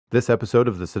This episode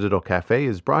of The Citadel Cafe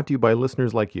is brought to you by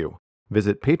listeners like you.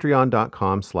 Visit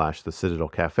patreon.com/The Citadel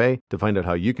Cafe to find out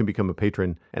how you can become a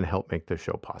patron and help make this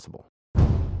show possible.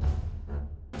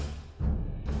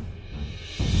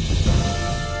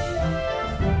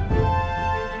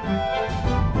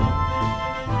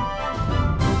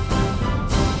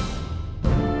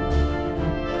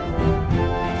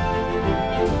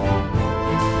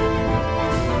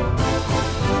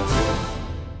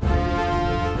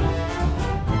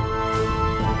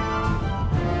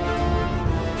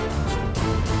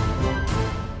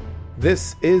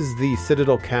 This is the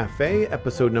Citadel Cafe,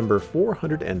 episode number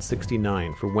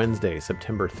 469 for Wednesday,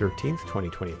 September 13th,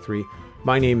 2023.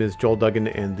 My name is Joel Duggan,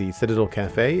 and the Citadel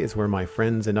Cafe is where my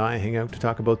friends and I hang out to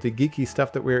talk about the geeky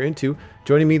stuff that we're into.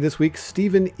 Joining me this week,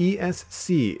 Stephen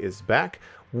ESC is back.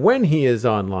 When he is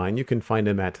online, you can find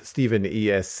him at Stephen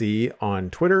ESC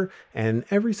on Twitter and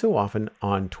every so often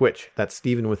on Twitch. That's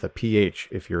Stephen with a PH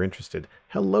if you're interested.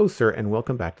 Hello, sir, and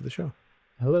welcome back to the show.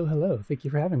 Hello. Thank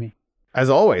you for having me. As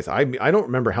always, I don't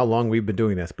remember how long we've been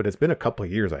doing this, but it's been a couple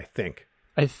of years, I think.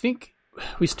 I think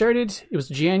we started, it was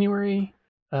January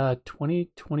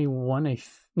 2021,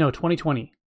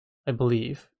 2020, I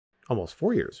believe. Almost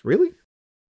 4 years, really?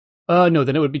 No,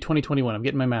 then it would be 2021. I'm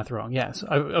getting my math wrong. Yes,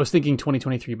 I was thinking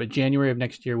 2023, but January of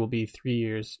next year will be 3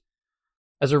 years.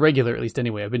 As a regular, at least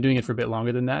anyway. I've been doing it for a bit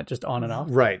longer than that, just on and off.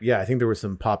 Right, yeah. I think there was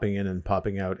some popping in and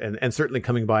popping out, and certainly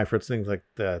coming by for things like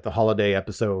the holiday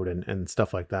episode and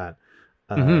stuff like that.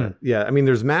 Yeah, I mean,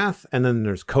 there's math, and then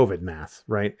there's COVID math,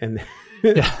 right? And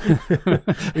yeah,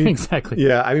 exactly.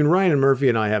 Yeah, I mean, Ryan and Murphy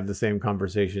and I have the same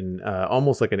conversation,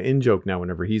 almost like an in-joke now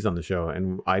whenever he's on the show.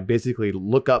 And I basically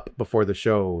look up before the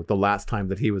show the last time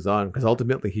that he was on, because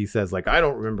ultimately he says, like, I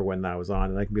don't remember when that was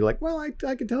on. And I can be like, well, I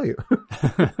can tell you.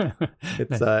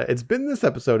 It's been this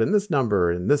episode and this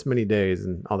number and this many days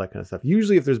and all that kind of stuff.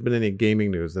 Usually if there's been any gaming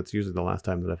news, that's usually the last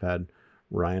time that I've had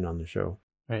Ryan on the show.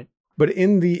 Right. But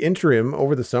in the interim,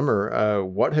 over the summer,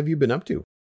 what have you been up to?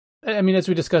 I mean, as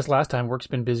we discussed last time, work's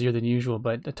been busier than usual,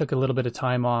 but I took a little bit of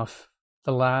time off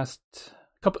the last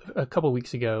a couple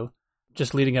weeks ago,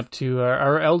 just leading up to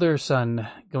our elder son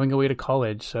going away to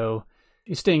college. So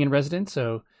he's staying in residence.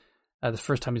 So the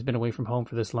first time he's been away from home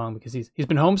for this long, because he's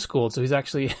been homeschooled. So he's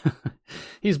actually,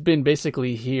 he's been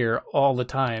basically here all the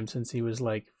time since he was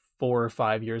like 4 or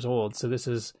 5 years old. So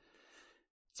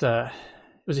it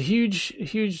was a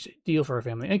huge deal for our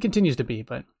family, and it continues to be.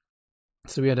 But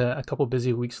so we had a couple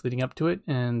busy weeks leading up to it,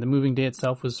 and the moving day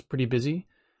itself was pretty busy.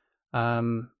 But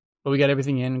we got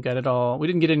everything in, got it all. We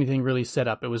didn't get anything really set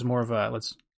up. It was more of a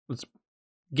let's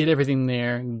get everything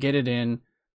there, get it in,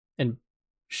 and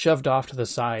shoved off to the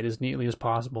side as neatly as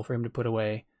possible for him to put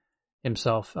away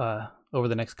himself over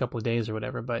the next couple of days or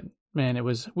whatever. But man, it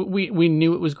was we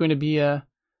knew it was going to be an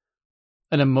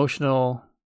emotional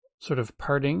sort of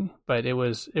parting, but it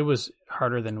was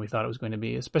harder than we thought it was going to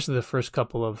be. Especially the first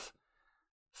couple of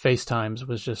FaceTimes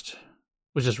was just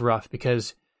rough,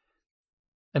 because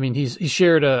I mean he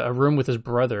shared a room with his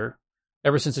brother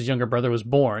ever since his younger brother was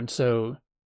born. So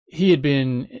he had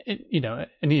been,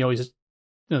 and he always,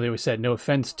 they always said no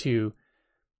offense to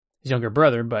his younger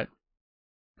brother, but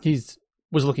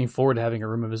was looking forward to having a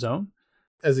room of his own,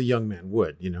 as a young man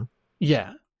would,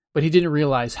 Yeah, but he didn't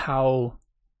realize how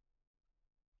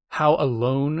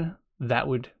alone that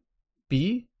would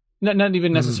be. Not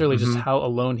even necessarily just how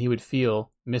alone he would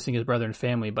feel missing his brother and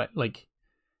family, but like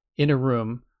in a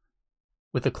room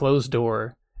with a closed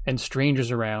door and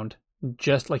strangers around,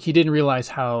 just like he didn't realize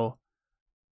how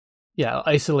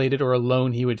isolated or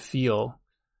alone he would feel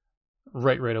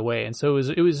right away. And so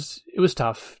it was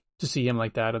tough to see him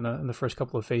like that in the first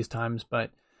couple of FaceTimes.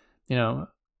 But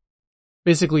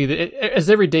basically as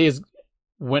every day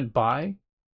went by,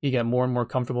 he got more and more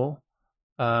comfortable.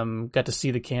 Got to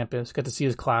see the campus, got to see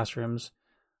his classrooms.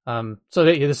 So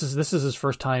this is his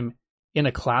first time in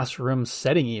a classroom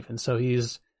setting even. So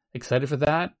he's excited for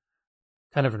that.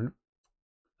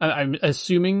 I'm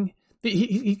assuming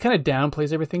he kind of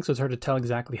downplays everything, so it's hard to tell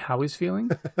exactly how he's feeling.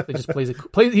 He just plays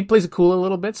it cool a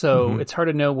little bit. So it's hard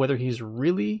to know whether he was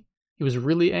really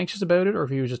anxious about it or if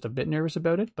he was just a bit nervous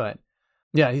about it. But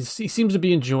yeah, he seems to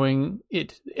be enjoying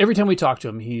it. Every time we talk to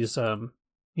him, he's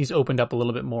opened up a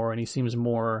little bit more, and he seems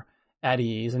more at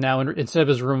ease. And now instead of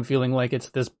his room feeling like it's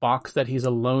this box that he's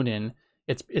alone in,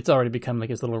 it's already become like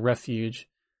his little refuge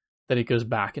that he goes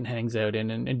back and hangs out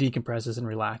in and decompresses and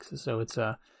relaxes. So it's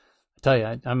I tell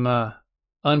you, I'm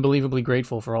unbelievably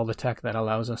grateful for all the tech that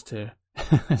allows us to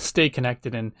stay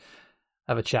connected and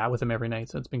have a chat with him every night.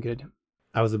 So it's been good.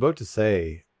 I was about to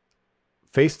say,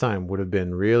 FaceTime would have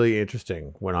been really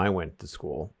interesting when I went to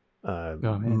school.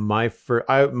 My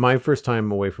first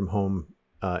time away from home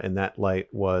in that light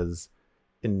was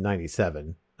in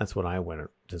 97. That's when I went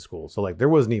to school. So like there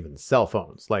wasn't even cell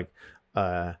phones. Like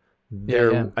I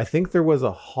think there was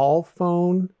a hall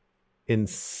phone in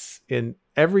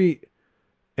every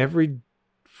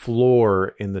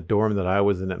floor in the dorm that I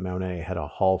was in at Mount A had a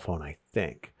hall phone, I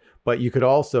think. But you could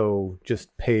also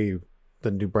just pay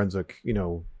the New Brunswick,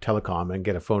 telecom and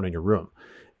get a phone in your room.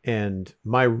 And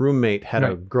my roommate had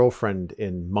a girlfriend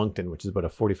in Moncton, which is about a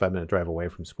 45-minute drive away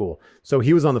from school. So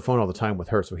he was on the phone all the time with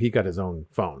her. So he got his own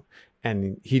phone.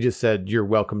 And he just said, you're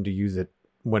welcome to use it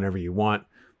whenever you want.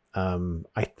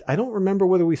 I don't remember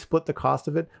whether we split the cost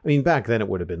of it. I mean, back then it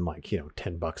would have been like,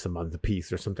 $10 a month a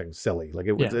piece or something silly. Like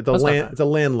it's a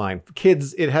landline. For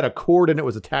kids, it had a cord and it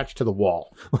was attached to the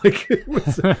wall. Like it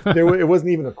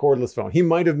wasn't even a cordless phone. He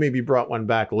might have maybe brought one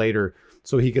back later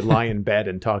so he could lie in bed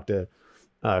and talk to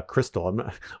Crystal.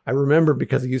 I remember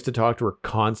because I used to talk to her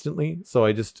constantly. So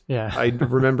I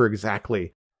remember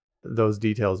exactly those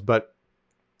details. But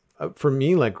for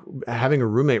me, like having a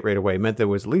roommate right away meant there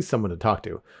was at least someone to talk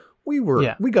to. We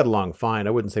got along fine.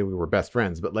 I wouldn't say we were best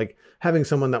friends, but like having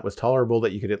someone that was tolerable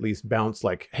that you could at least bounce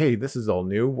like, hey, this is all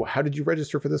new. How did you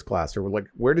register for this class? Or like,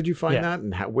 where did you find that?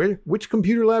 And which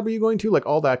computer lab are you going to? Like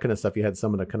all that kind of stuff. You had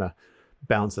someone to kind of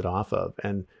bounce it off of.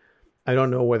 And I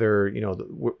don't know whether,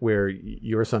 where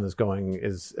your son is going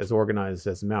is as organized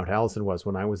as Mount Allison was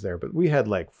when I was there, but we had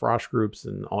like frosh groups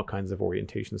and all kinds of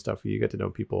orientation stuff where you get to know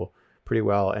people pretty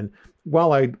well. And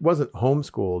while I wasn't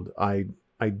homeschooled,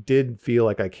 I did feel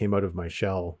like I came out of my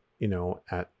shell,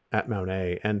 at Mount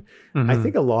A. And I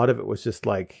think a lot of it was just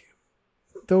like,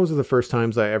 those are the first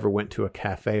times I ever went to a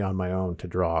cafe on my own to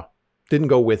draw. Didn't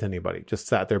go with anybody, just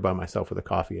sat there by myself with a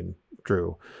coffee and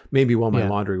drew, maybe while my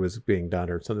laundry was being done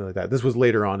or something like that. This was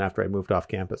later on after I moved off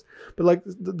campus. But like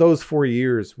those 4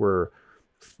 years were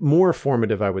more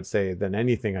formative, I would say, than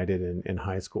anything I did in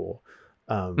high school.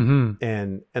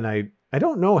 And I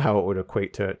don't know how it would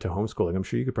equate to homeschooling. I'm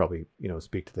sure you could probably,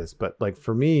 speak to this, but like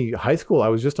for me, high school, I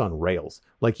was just on rails.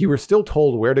 Like you were still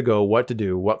told where to go, what to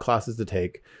do, what classes to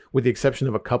take, with the exception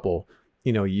of a couple,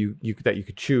 you that you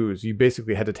could choose. You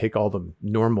basically had to take all the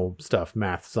normal stuff,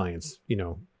 math, science,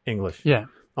 English,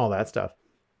 all that stuff.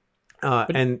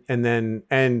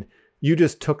 And you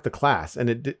just took the class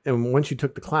and once you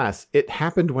took the class, it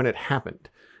happened when it happened.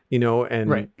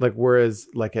 Like, whereas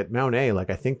like at Mount A, like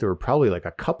I think there were probably like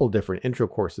a couple different intro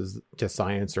courses to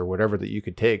science or whatever that you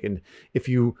could take. And if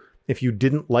you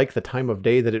didn't like the time of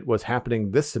day that it was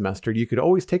happening this semester, you could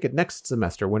always take it next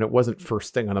semester when it wasn't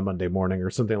first thing on a Monday morning or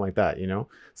something like that,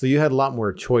 So you had a lot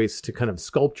more choice to kind of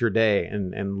sculpt your day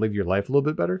and live your life a little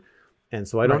bit better. And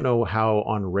so I don't know how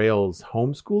on rails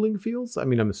homeschooling feels. I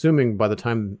mean, I'm assuming by the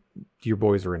time your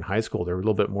boys are in high school, they're a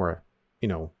little bit more,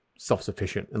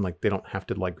 self-sufficient and like they don't have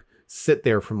to like sit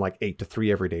there from like 8 to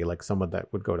 3 every day like someone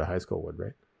that would go to high school would,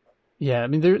 right? Yeah, I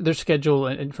mean their schedule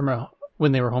and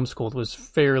when they were homeschooled was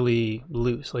fairly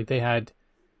loose. Like they had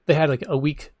like a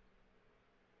week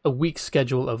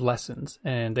schedule of lessons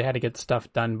and they had to get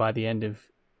stuff done by the end of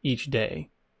each day,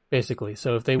 basically.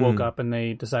 So if they woke up and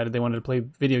they decided they wanted to play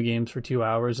video games for 2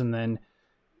 hours and then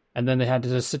they had to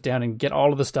just sit down and get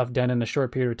all of the stuff done in a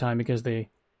short period of time because they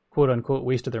quote unquote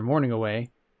wasted their morning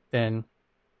away, then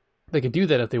they could do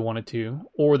that if they wanted to,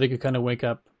 or they could kind of wake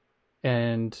up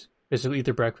and basically eat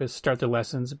their breakfast, start their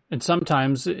lessons. And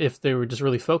sometimes if they were just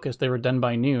really focused, they were done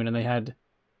by noon and they had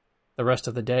the rest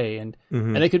of the day. And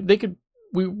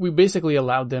we basically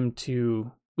allowed them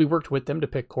to, we worked with them to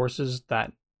pick courses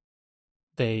that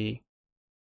they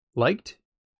liked.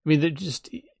 I mean, they're just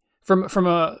from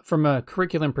a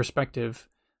curriculum perspective,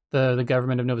 the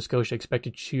government of Nova Scotia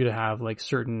expected you to have like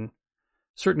certain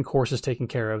courses taken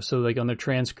care of. So like on their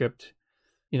transcript,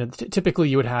 typically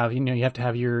you would have, you have to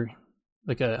have your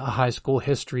like a high school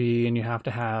history and you have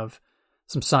to have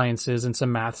some sciences and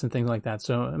some maths and things like that.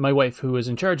 So my wife, who was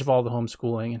in charge of all the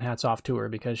homeschooling, and hats off to her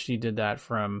because she did that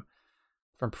from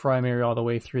primary all the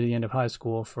way through the end of high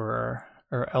school for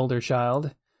our elder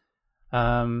child.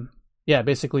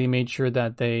 Basically made sure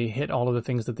that they hit all of the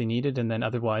things that they needed and then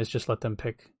otherwise just let them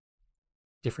pick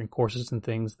different courses and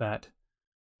things that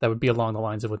would be along the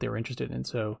lines of what they were interested in.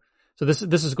 So this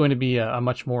is going to be a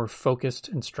much more focused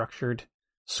and structured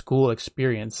school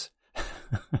experience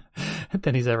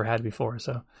than he's ever had before.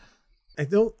 So I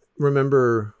don't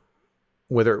remember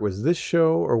whether it was this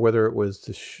show or whether it was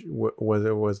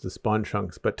the Spawn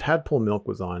Chunks, but Tadpole Milk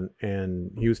was on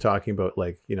and he was talking about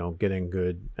like, getting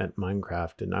good at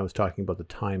Minecraft. And I was talking about the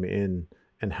time in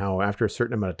and how after a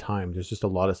certain amount of time, there's just a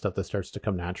lot of stuff that starts to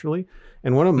come naturally.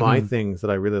 And one of my things that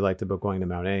I really liked about going to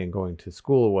Mount A and going to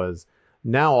school was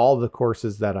now all the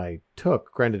courses that I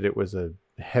took, granted it was a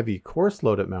heavy course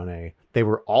load at Mount A, they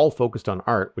were all focused on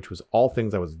art, which was all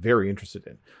things I was very interested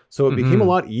in. So it became a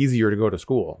lot easier to go to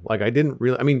school. Like I didn't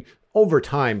really, I mean, over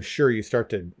time, sure, you start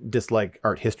to dislike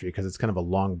art history because it's kind of a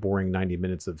long, boring 90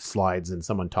 minutes of slides and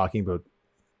someone talking about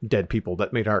dead people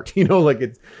that made art, like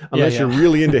it's, unless you're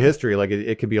really into history, like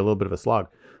it can be a little bit of a slog.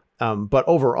 But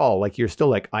overall, like you're still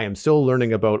like, I am still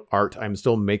learning about art. I'm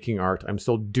still making art. I'm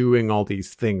still doing all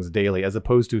these things daily, as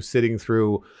opposed to sitting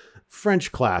through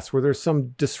French class where there's some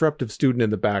disruptive student in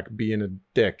the back being a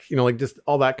dick, like just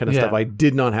all that kind of stuff I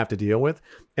did not have to deal with.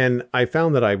 And I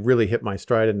found that I really hit my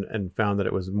stride and found that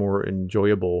it was more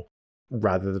enjoyable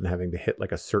rather than having to hit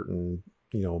like a certain,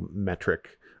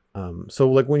 metric. So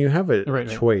like when you have a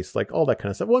choice, like all that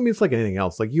kind of stuff, well, I mean, it's like anything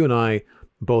else. Like you and I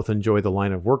both enjoy the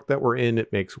line of work that we're in.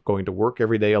 It makes going to work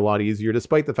every day a lot easier,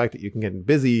 despite the fact that you can get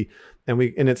busy, and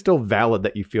it's still valid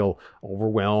that you feel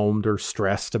overwhelmed or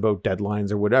stressed about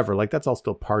deadlines or whatever. Like that's all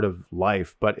still part of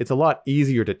life, but it's a lot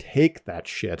easier to take that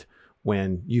shit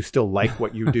when you still like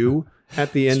what you do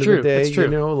at the end of the day,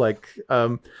 like,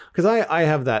 cause I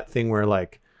have that thing where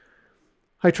like,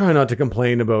 I try not to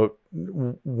complain about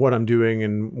what I'm doing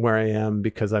and where I am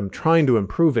because I'm trying to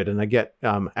improve it. And I get,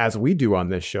 as we do on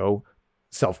this show,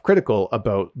 self-critical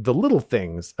about the little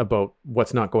things about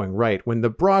what's not going right when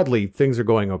broadly things are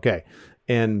going okay.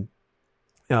 And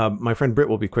my friend Britt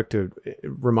will be quick to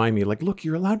remind me, like, look,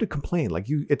 you're allowed to complain. Like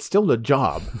it's still a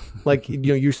job. Like,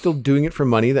 you're still doing it for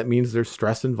money. That means there's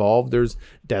stress involved. There's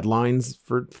deadlines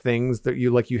for things that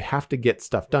you have to get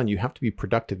stuff done. You have to be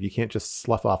productive. You can't just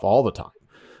slough off all the time.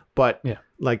 But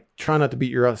like, try not to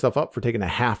beat yourself up for taking a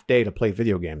half day to play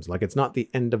video games. Like it's not the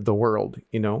end of the world,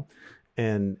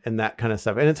 and that kind of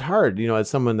stuff. And it's hard, as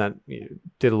someone that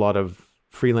did a lot of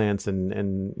freelance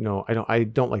and I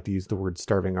don't like to use the word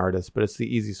starving artist, but it's the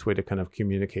easiest way to kind of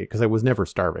communicate because I was never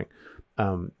starving.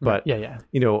 But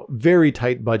very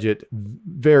tight budget,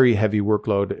 very heavy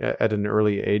workload at an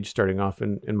early age, starting off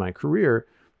in my career.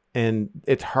 And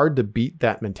it's hard to beat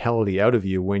that mentality out of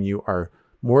you when you are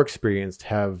more experienced,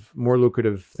 have more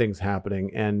lucrative things happening,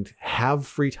 and have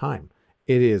free time.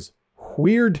 It is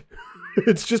weird.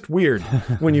 It's just weird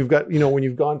when you've got, when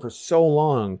you've gone for so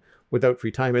long without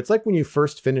free time. It's like when you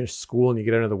first finish school and you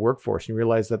get out of the workforce and you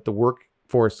realize that the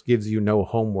workforce gives you no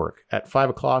homework. At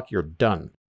 5:00, you're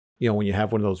done. When you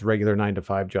have one of those regular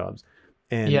 9-to-5 jobs.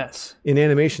 And in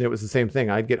animation, it was the same thing.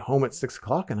 I'd get home at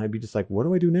 6:00 and I'd be just like, what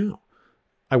do I do now?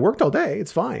 I worked all day.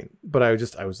 It's fine. But I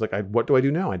was like, what do I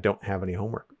do now? I don't have any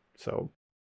homework. So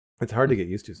it's hard to get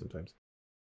used to sometimes.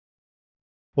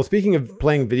 Well, speaking of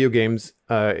playing video games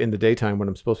in the daytime when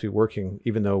I'm supposed to be working,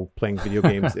 even though playing video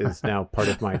games is now part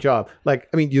of my job, like,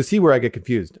 I mean, you see where I get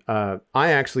confused. I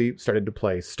actually started to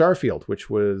play Starfield, which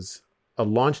was a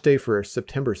launch day for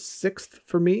September 6th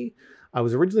for me. I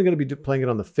was originally going to be playing it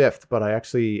on the 5th, but I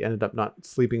actually ended up not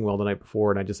sleeping well the night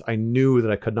before. And I knew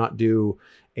that I could not do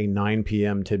a 9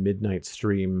 p.m. to midnight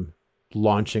stream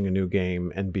launching a new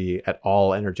game and be at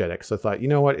all energetic. So I thought, you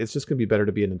know what, it's just going to be better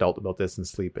to be an adult about this and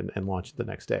sleep and launch it the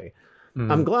next day.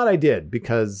 I'm glad I did,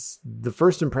 because the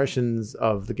first impressions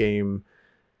of the game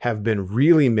have been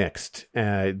really mixed.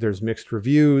 There's mixed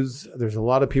reviews. There's a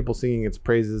lot of people singing its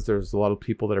praises. There's a lot of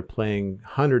people that are playing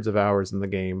hundreds of hours in the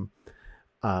game.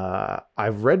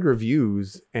 I've read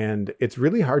reviews, and it's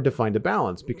really hard to find a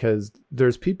balance, because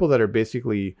there's people that are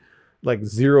basically like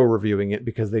zero reviewing it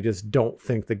because they just don't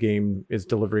think the game is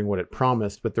delivering what it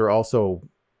promised, but they're also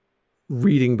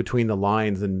reading between the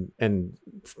lines and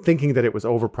thinking that it was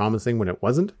overpromising when it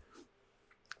wasn't.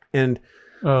 And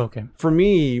for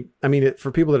me, I mean,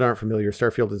 for people that aren't familiar,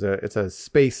 Starfield it's a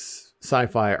space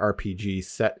sci-fi RPG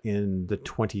set in the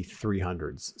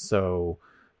 2300s. So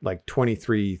like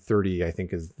 2330, I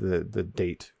think, is the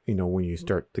date, when you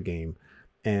start the game.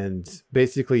 And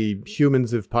basically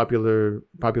humans have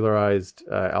popularized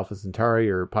Alpha Centauri,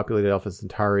 or populated Alpha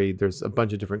Centauri. There's a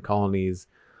bunch of different colonies.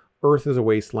 Earth is a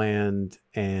wasteland,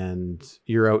 and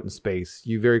you're out in space.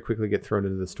 You very quickly get thrown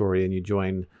into the story, and you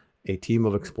join a team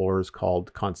of explorers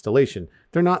called Constellation.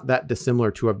 They're not that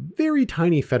dissimilar to a very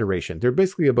tiny federation. They're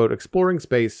basically about exploring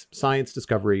space, science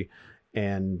discovery,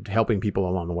 and helping people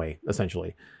along the way,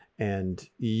 essentially. And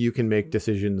you can make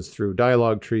decisions through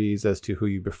dialogue trees as to who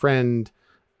you befriend,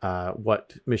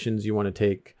 what missions you want to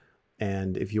take,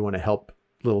 and if you want to help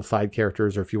little side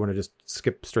characters, or if you want to just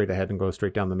skip straight ahead and go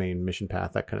straight down the main mission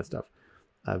path, that kind of stuff.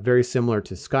 Very similar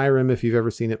to Skyrim, if you've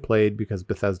ever seen it played, because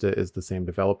Bethesda is the same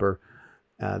developer.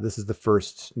 This is the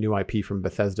first new IP from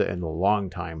Bethesda in a long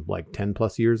time, like 10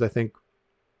 plus years, I think.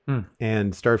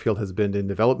 And Starfield has been in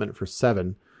development for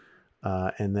 7.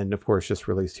 And then, of course, just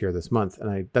released here this month.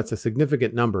 And that's a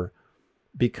significant number,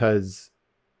 because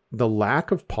the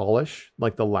lack of polish,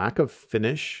 like the lack of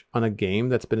finish on a game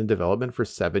that's been in development for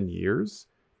 7 years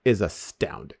is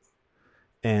astounding.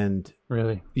 And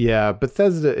Really? yeah,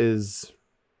 Bethesda is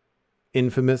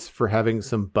infamous for having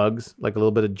some bugs, like a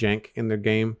little bit of jank in their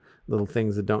game, little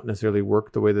things that don't necessarily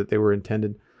work the way that they were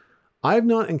intended. I've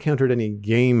not encountered any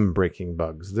game-breaking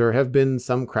bugs. There have been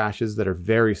some crashes that are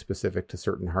very specific to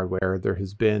certain hardware. There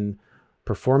has been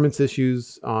performance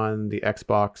issues on the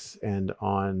Xbox and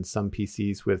on some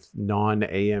PCs with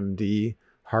non-AMD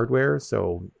hardware.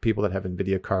 So people that have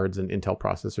NVIDIA cards and Intel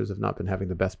processors have not been having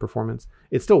the best performance.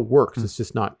 It still works. It's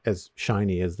just not as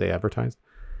shiny as they advertised.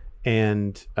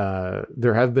 And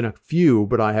there have been a few,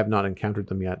 but I have not encountered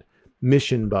them yet.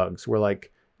 Mission bugs where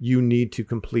like you need to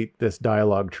complete this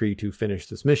dialogue tree to finish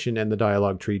this mission and the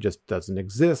dialogue tree just doesn't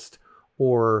exist,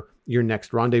 or your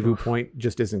next rendezvous point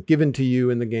just isn't given to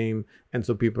you in the game. And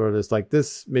so people are just like,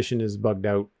 this mission is bugged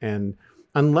out. And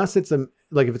unless it's if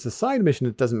it's a side mission,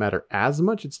 it doesn't matter as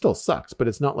much. It still sucks, but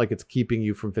it's not like it's keeping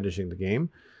you from finishing the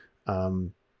game.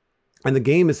 And the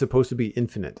game is supposed to be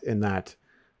infinite in that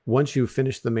once you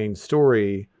finish the main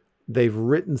story, they've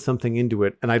written something into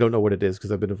it, and I don't know what it is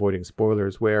because I've been avoiding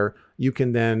spoilers, where you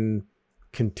can then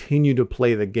continue to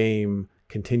play the game,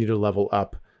 continue to level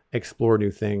up, explore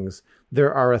new things.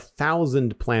 There are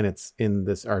 1,000 planets in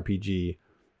this RPG,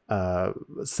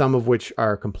 some of which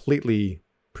are completely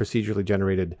procedurally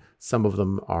generated. Some of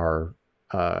them are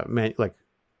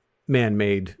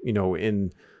man-made,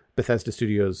 in Bethesda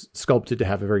Studios, sculpted to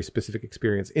have a very specific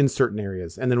experience in certain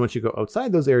areas. And then once you go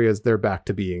outside those areas, they're back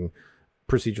to being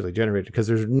procedurally generated because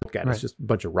there's it's just a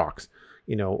bunch of rocks,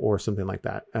 or something like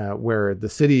that. Where the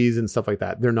cities and stuff like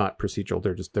that, they're not procedural.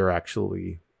 They're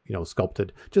actually,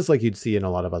 sculpted, just like you'd see in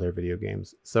a lot of other video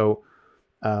games. So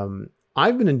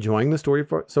I've been enjoying the story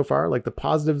so far. Like the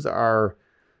positives are,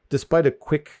 despite a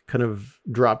quick kind of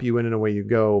drop you in and away you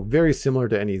go, very similar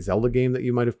to any Zelda game that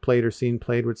you might have played or seen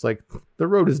played, where it's like, the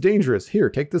road is dangerous. Here,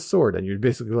 take this sword. And you're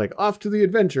basically like, off to the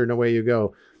adventure, and away you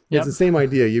go. It's the same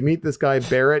idea. You meet this guy,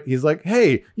 Barrett. He's like,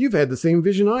 hey, you've had the same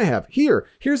vision I have.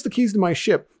 Here's the keys to my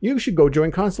ship. You should go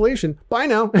join Constellation. Bye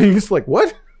now. And you're just like,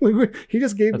 what? He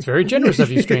just gave... That's very generous of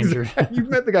you, stranger. You've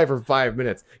met the guy for 5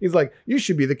 minutes. He's like, you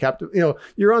should be the captain.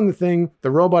 You're on the thing.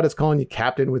 The robot is calling you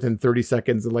captain within 30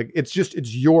 seconds. And like, it's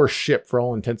your ship for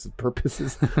all intents and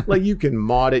purposes. Like you can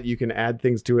mod it. You can add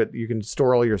things to it. You can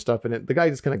store all your stuff in it. The guy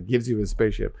just kind of gives you his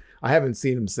spaceship. I haven't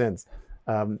seen him since.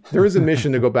 There is a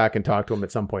mission to go back and talk to him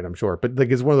at some point, I'm sure. But like,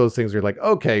 it's one of those things where you're like,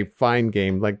 okay, fine,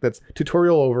 game. Like that's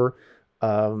tutorial over.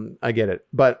 I get it.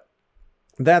 But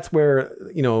that's where,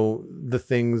 the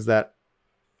things that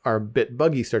are a bit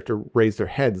buggy start to raise their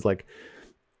heads. Like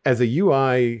as a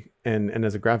UI and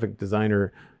as a graphic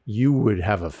designer, you would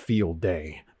have a field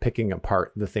day picking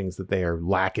apart the things that they are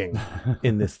lacking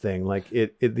in this thing. Like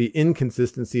the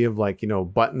inconsistency of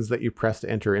buttons that you press to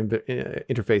enter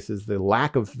interfaces, the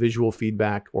lack of visual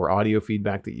feedback or audio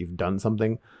feedback that you've done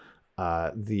something,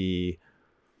 the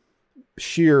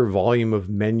sheer volume of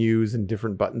menus and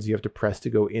different buttons you have to press to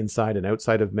go inside and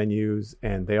outside of menus,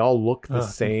 and they all look the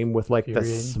same with like the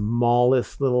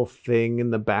smallest little thing in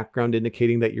the background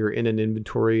indicating that you're in an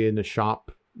inventory in a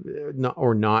shop.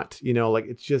 Not,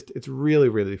 it's really,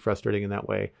 really frustrating in that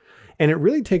way. And it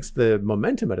really takes the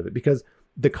momentum out of it because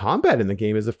the combat in the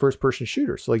game is a first person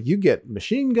shooter. So like you get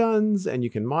machine guns and you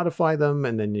can modify them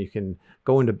and then you can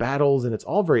go into battles and it's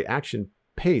all very action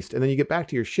paced. And then you get back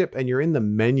to your ship and you're in the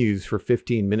menus for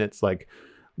 15 minutes, like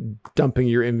dumping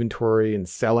your inventory and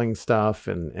selling stuff.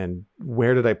 And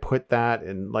where did I put that?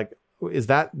 And like, is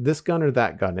that this gun or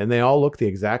that gun? And they all look the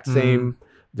exact same.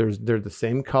 They're the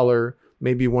same color.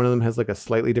 Maybe one of them has like a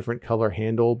slightly different color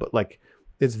handle, but like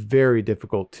it's very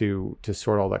difficult to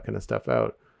sort all that kind of stuff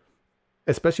out,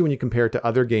 especially when you compare it to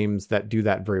other games that do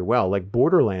that very well. Like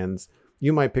Borderlands,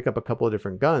 you might pick up a couple of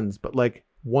different guns, but like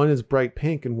one is bright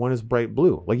pink and one is bright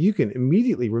blue. Like you can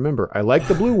immediately remember, I like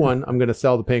the blue one, I'm going to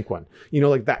sell the pink one,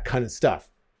 like that kind of stuff.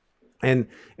 And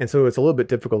so it's a little bit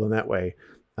difficult in that way.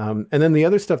 And then the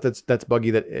other stuff that's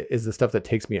buggy that is the stuff that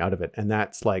takes me out of it. And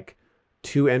that's like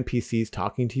 2 NPCs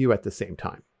talking to you at the same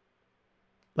time.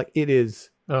 Like it is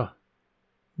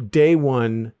day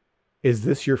one. Is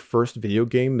this your first video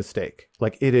game mistake?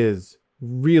 Like it is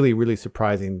really, really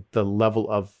surprising the level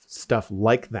of stuff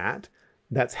like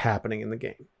that's happening in the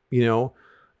game.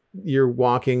 You're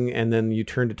walking and then you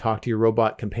turn to talk to your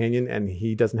robot companion and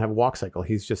he doesn't have a walk cycle.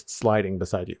 He's just sliding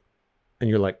beside you. And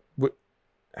you're like, what?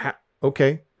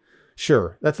 Okay.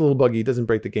 Sure, that's a little buggy. It doesn't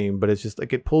break the game, but it's just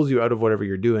like it pulls you out of whatever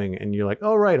you're doing and you're like,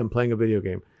 oh, right, I'm playing a video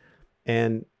game.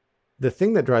 And the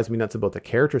thing that drives me nuts about the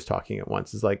characters talking at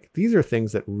once is like, these are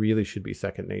things that really should be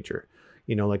second nature.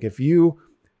 Like if you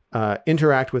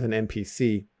interact with an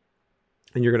NPC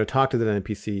and you're going to talk to that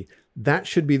NPC, that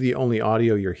should be the only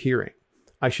audio you're hearing.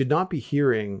 I should not be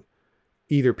hearing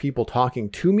either people talking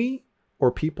to me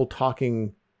or people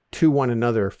talking to one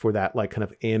another for that like kind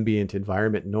of ambient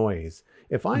environment noise.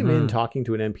 If I'm in talking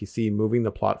to an NPC, moving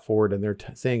the plot forward and they're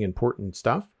saying important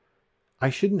stuff, I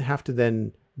shouldn't have to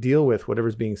then deal with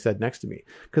whatever's being said next to me.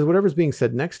 Because whatever's being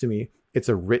said next to me, it's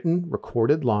a written,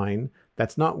 recorded line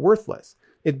that's not worthless.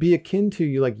 It'd be akin to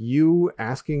you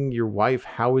asking your wife,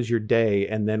 how was your day?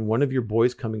 And then one of your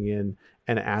boys coming in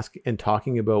and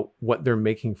talking about what they're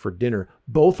making for dinner,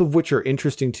 both of which are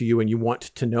interesting to you and you want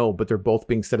to know, but they're both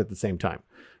being said at the same time,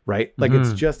 right? Like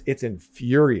it's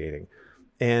infuriating.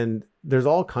 And there's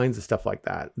all kinds of stuff like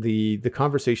that. The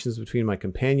conversations between my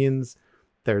companions,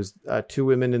 there's 2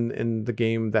 women in the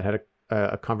game that had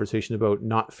a conversation about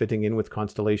not fitting in with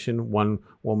Constellation. One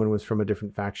woman was from a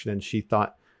different faction and she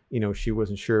thought, she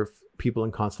wasn't sure if people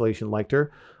in Constellation liked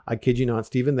her. I kid you not,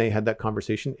 Stephen, they had that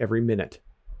conversation every minute.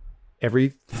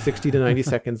 Every 60 to 90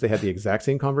 seconds, they had the exact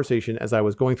same conversation as I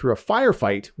was going through a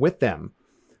firefight with them.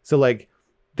 So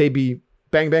they'd be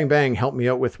bang, bang, bang, help me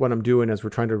out with what I'm doing as we're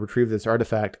trying to retrieve this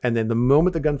artifact. And then the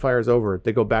moment the gunfire is over,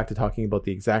 they go back to talking about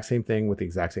the exact same thing with the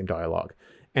exact same dialogue.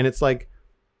 And it's like,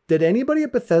 did anybody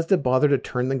at Bethesda bother to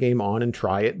turn the game on and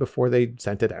try it before they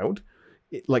sent it out?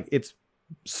 It's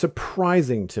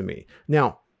surprising to me.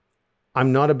 Now,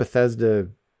 I'm not a Bethesda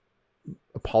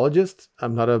apologist.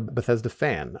 I'm not a Bethesda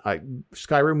fan.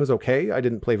 Skyrim was okay. I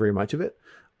didn't play very much of it.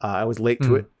 I was late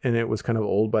to it and it was kind of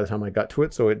old by the time I got to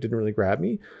it, so it didn't really grab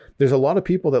me. There's a lot of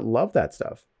people that love that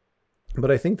stuff,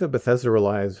 but I think that Bethesda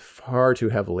relies far too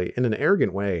heavily in an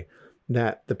arrogant way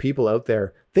that the people out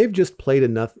there, they've just played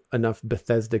enough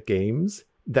Bethesda games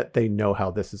that they know how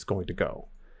this is going to go.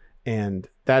 And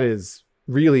that is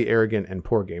really arrogant and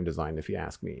poor game design, if you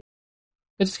ask me.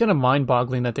 It's kind of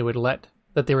mind-boggling that they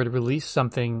would release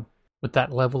something with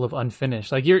that level of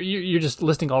unfinished. Like you're just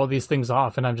listing all of these things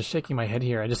off, and I'm just shaking my head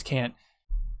here. I just can't.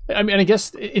 I mean, I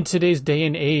guess in today's day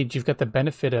and age, you've got the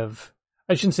benefit of,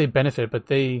 I shouldn't say benefit, but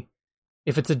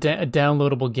if it's a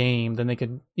downloadable game, then they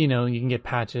could, you can get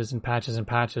patches and patches and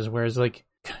patches. Whereas could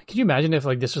you imagine if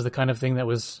this was the kind of thing that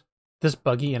was this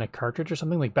buggy in a cartridge or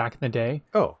something like back in the day?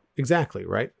 Oh, exactly.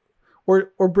 Right.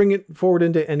 Or bring it forward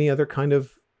into any other kind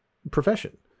of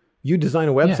profession. You design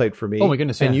a website for me. Oh my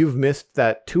goodness. And you've missed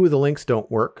that 2 of the links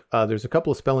don't work. There's a couple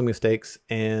of spelling mistakes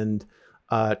and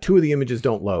 2 of the images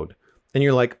don't load. And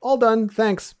you're like, all done.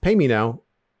 Thanks. Pay me now.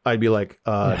 I'd be like,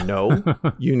 no,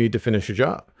 you need to finish your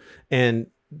job. And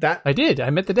that I did. I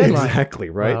met the deadline. Exactly.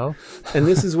 Right. Well. And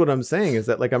this is what I'm saying is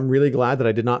that I'm really glad that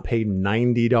I did not pay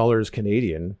 $90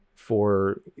 Canadian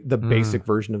for the basic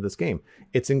version of this game.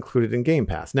 It's included in Game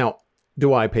Pass. Now,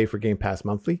 do I pay for Game Pass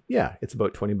monthly? Yeah, it's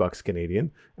about $20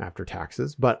 Canadian after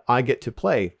taxes, but I get to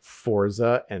play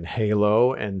Forza and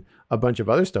Halo and a bunch of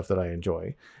other stuff that I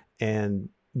enjoy. And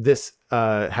this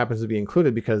happens to be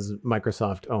included because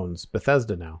Microsoft owns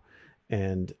Bethesda now.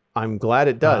 And I'm glad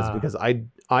it does because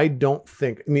I don't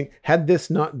think, had this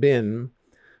not been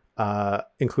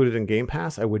included in Game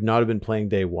Pass, I would not have been playing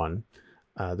day one.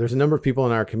 There's a number of people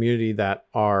in our community that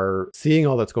are seeing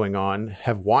all that's going on,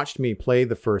 have watched me play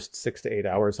the first 6 to 8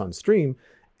 hours on stream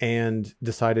and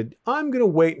decided I'm going to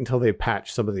wait until they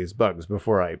patch some of these bugs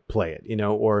before I play it,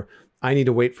 or I need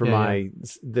to wait for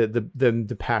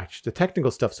the patch, the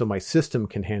technical stuff, so my system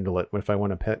can handle it if I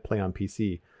want to play on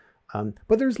PC.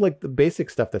 But there's the basic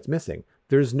stuff that's missing.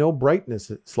 There's no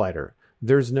brightness slider.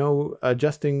 There's no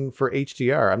adjusting for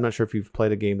HDR. I'm not sure if you've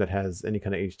played a game that has any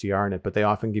kind of HDR in it, but they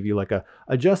often give you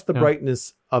adjust the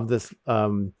brightness of this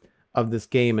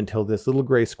game until this little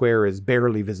gray square is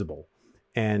barely visible.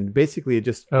 And basically it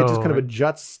just kind of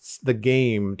adjusts the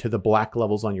game to the black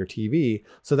levels on your TV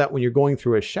so that when you're going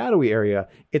through a shadowy area,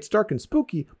 it's dark and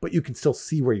spooky, but you can still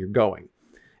see where you're going.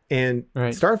 And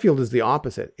Starfield is the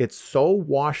opposite. It's so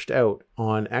washed out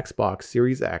on Xbox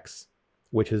Series X,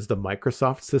 which is the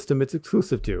Microsoft system it's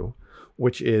exclusive to,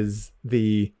 which is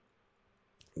the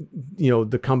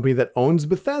company that owns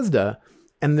Bethesda,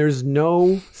 and there's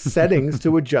no settings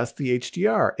to adjust the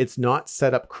HDR. It's not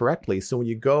set up correctly. So when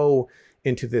you go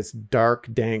into this dark,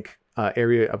 dank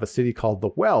area of a city called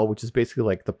the Well, which is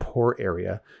basically the poor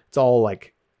area, it's all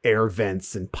air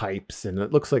vents and pipes, and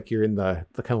it looks like you're in the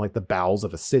kind of the bowels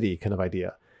of a city kind of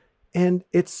idea. And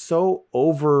it's so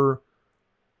over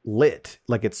lit,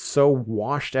 it's so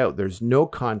washed out. There's no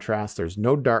contrast, there's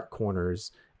no dark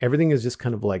corners, everything is just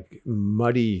kind of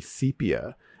muddy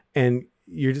sepia, and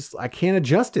you're just, I can't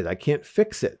adjust it, I can't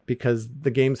fix it because the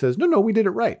game says no, we did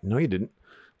it right. No, you didn't.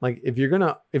 If you're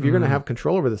gonna have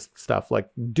control over this stuff,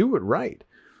 do it right.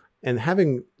 And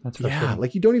having, That's frustrating.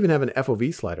 like you don't even have an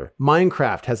FOV slider.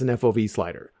 Minecraft has an FOV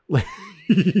slider. Like,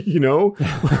 you know,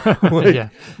 like Yeah.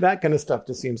 that kind of stuff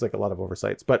just seems like a lot of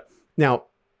oversights. But now,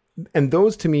 and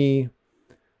those to me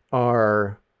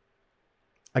are,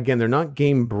 again, they're not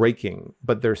game breaking,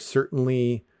 but they're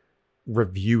certainly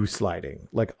review sliding.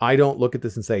 Like I don't look at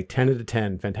this and say 10 out of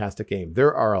 10, fantastic game.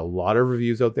 There are a lot of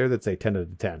reviews out there that say 10 out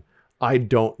of 10. I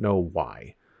don't know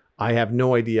why. I have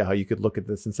no idea how you could look at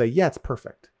this and say, yeah, it's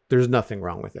perfect. There's nothing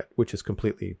wrong with it, which is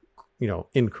completely,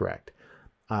 incorrect.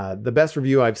 The best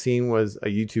review I've seen was a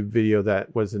YouTube video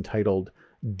that was entitled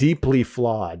Deeply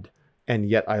Flawed, and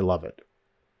Yet I Love It.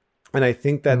 And I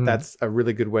think that that's a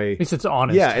really good way. At least it's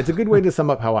honest. Yeah, it's a good way to sum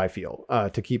up how I feel,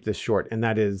 to keep this short. And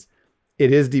that is,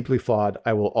 it is deeply flawed.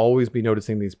 I will always be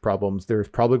noticing these problems. There's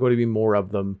probably going to be more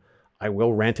of them. I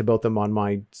will rant about them on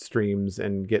my streams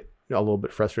and get a little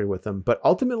bit frustrated with them. But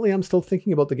ultimately, I'm still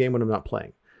thinking about the game when I'm not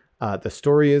playing. The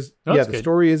story is,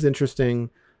 story is interesting.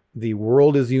 The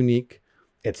world is unique.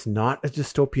 It's not a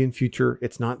dystopian future.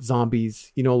 It's not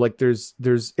zombies.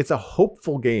 It's a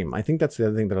hopeful game. I think that's the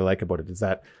other thing that I like about it is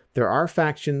that there are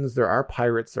factions, there are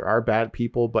pirates, there are bad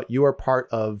people, but you are part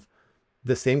of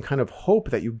the same kind of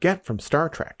hope that you get from Star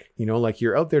Trek. Like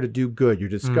you're out there to do good. You're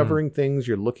discovering things.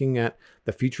 You're looking at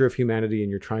the future of humanity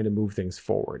and you're trying to move things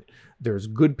forward. There's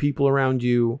good people around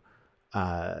you.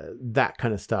 That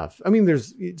kind of stuff. I mean,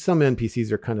 there's some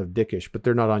NPCs are kind of dickish, but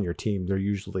they're not on your team. They're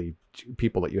usually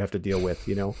people that you have to deal with,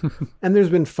 And there's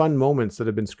been fun moments that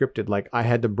have been scripted. Like I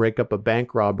had to break up a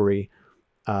bank robbery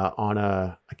on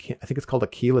I think it's called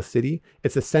Aquila City.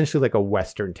 It's essentially like a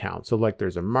Western town. So like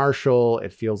there's a marshal.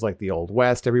 It feels like the Old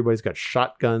West. Everybody's got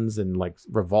shotguns and like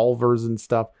revolvers and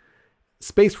stuff.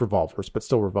 Space revolvers, but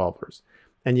still revolvers.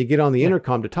 And you get on the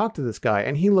intercom to talk to this guy,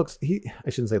 and I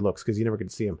shouldn't say looks because you never get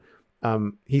to see him.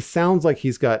 He sounds like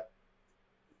he's got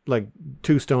like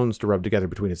two stones to rub together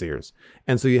between his ears.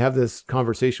 And so you have this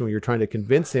conversation where you're trying to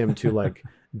convince him to like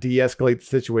de-escalate the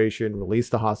situation, release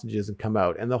the hostages and come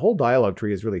out. And the whole dialogue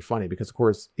tree is really funny because of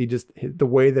course the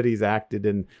way that he's acted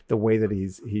and the way that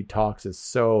he talks is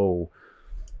so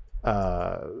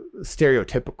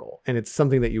stereotypical. And it's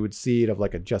something that you would see of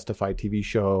like a Justified TV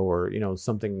show or,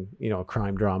 something, a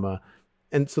crime drama.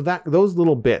 And so those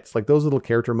little bits, like those little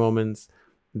character moments,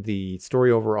 the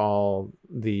story overall,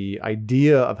 the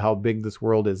idea of how big this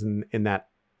world is in that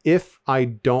if I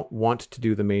don't want to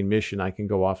do the main mission, I can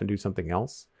go off and do something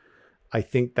else. I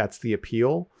think that's the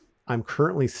appeal. I'm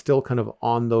currently still kind of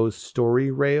on those story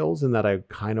rails in that I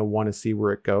kind of want to see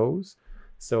where it goes.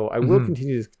 So I will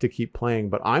continue to keep playing,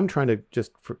 but I'm trying to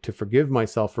just to forgive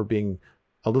myself for being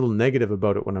a little negative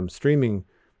about it when I'm streaming,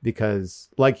 because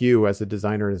like you as a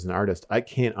designer and as an artist, I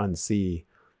can't unsee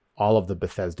all of the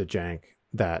Bethesda jank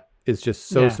that is just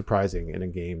so surprising in a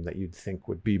game that you'd think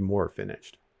would be more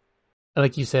finished.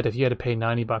 Like you said, if you had to pay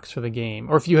 $90 for the game,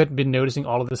 or if you had been noticing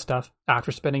all of this stuff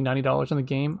after spending $90 on the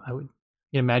game, I would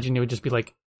imagine it would just be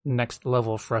like next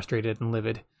level frustrated and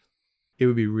livid. It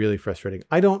would be really frustrating.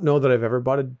 I don't know that I've ever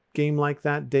bought a game like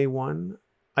that day one.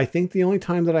 I think the only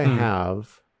time that I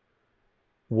have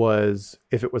was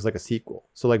if it was like a sequel.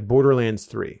 So like Borderlands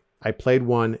 3. I played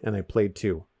 1 and I played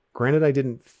 2. Granted, I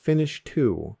didn't finish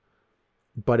 2.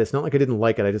 But it's not like I didn't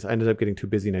like it. I just ended up getting too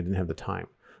busy and I didn't have the time.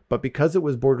 But because it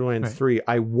was Borderlands 3,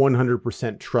 I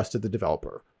 100% trusted the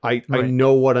developer. I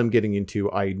know what I'm getting into.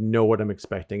 I know what I'm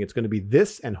expecting. It's going to be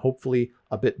this and hopefully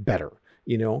a bit better,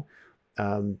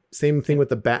 Same thing with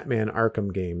the Batman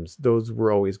Arkham games. Those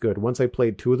were always good. Once I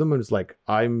played 2 of them, I was like,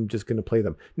 I'm just going to play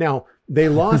them. Now, they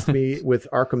lost me with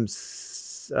Arkham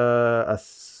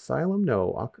Asylum?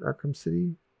 No, Arkham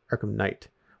City? Arkham Knight.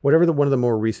 Whatever one of the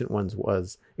more recent ones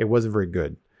was, it wasn't very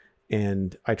good.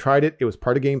 And I tried it. It was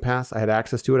part of Game Pass. I had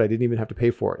access to it. I didn't even have to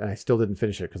pay for it. And I still didn't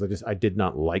finish it because I did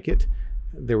not like it.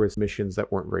 There was missions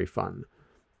that weren't very fun.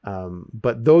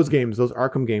 But those games, those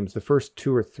Arkham games, the first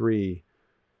 2 or 3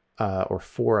 or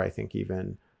 4, I think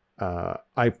even,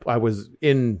 I was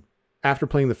in, after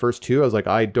playing the first 2, I was like,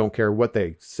 I don't care what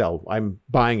they sell. I'm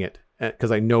buying it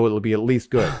because I know it'll be at least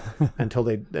good until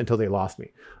they lost me.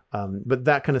 But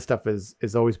that kind of stuff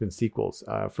has always been sequels.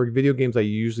 For video games, I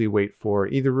usually wait for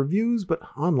either reviews, but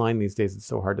online these days, it's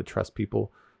so hard to trust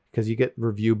people because you get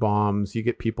review bombs. You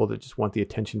get people that just want the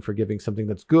attention for giving something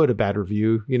that's good a bad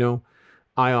review.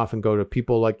 I often go to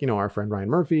people like, our friend Ryan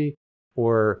Murphy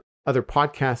or other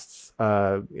podcasts,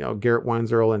 Garrett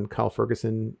Weinzierl and Kyle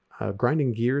Ferguson,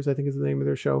 Grinding Gears, I think is the name of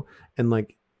their show. And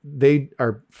like, they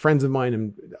are friends of mine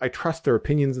and I trust their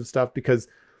opinions of stuff because,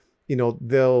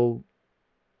 they'll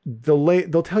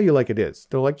tell you like it is.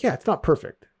 They're like, yeah, it's not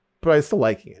perfect, but I'm still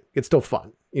liking it. It's still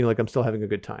fun. Like I'm still having a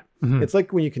good time. It's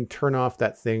like when you can turn off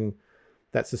that thing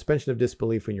that suspension of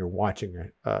disbelief when you're watching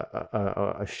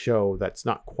a show that's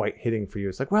not quite hitting for you.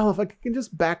 It's like, well, if I can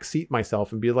just backseat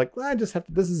myself and be like, I just have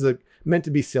to, this is meant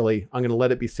to be silly. I'm going to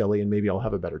let it be silly and maybe I'll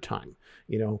have a better time,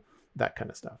 that kind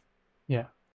of stuff. Yeah.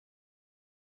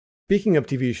 Speaking of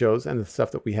TV shows and the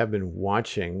stuff that we have been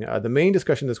watching, the main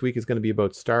discussion this week is going to be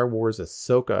about Star Wars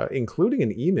Ahsoka, including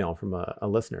an email from a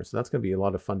listener. So that's going to be a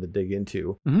lot of fun to dig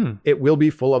into. Mm-hmm. It will be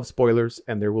full of spoilers,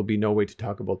 and there will be no way to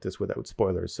talk about this without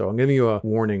spoilers. So I'm giving you a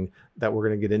warning that we're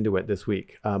going to get into it this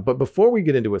week. But before we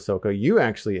get into Ahsoka, you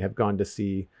actually have gone to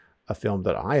see a film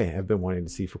that I have been wanting to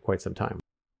see for quite some time.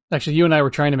 Actually, you and I were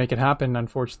trying to make it happen.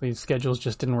 Unfortunately, schedules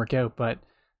just didn't work out, but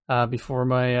before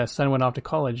my son went off to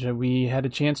college, we had a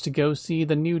chance to go see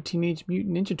the new Teenage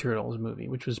Mutant Ninja Turtles movie,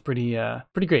 which was pretty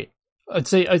great. I'd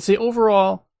say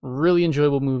overall, really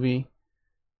enjoyable movie,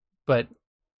 but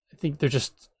I think there's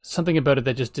just something about it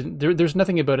that just didn't. There's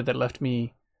nothing about it that left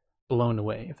me blown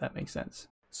away, if that makes sense.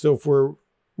 So if we're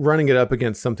running it up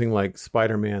against something like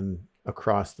Spider-Man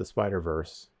Across the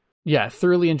Spider-Verse, yeah,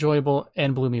 thoroughly enjoyable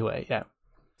and blew me away. Yeah.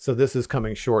 So this is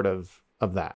coming short of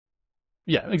that.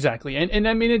 Yeah, exactly. And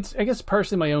I mean, it's, I guess,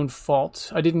 partially my own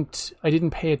fault. I didn't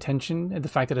pay attention at the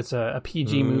fact that it's a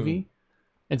PG movie.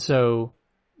 And so,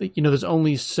 there's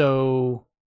only so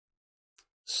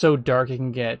dark it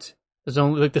can get. There's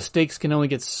only, the stakes can only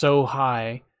get so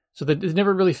high. So that it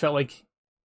never really felt like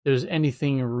there's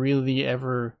anything really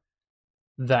ever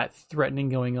that threatening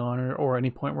going on or any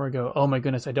point where I go, oh my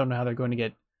goodness, I don't know how they're going to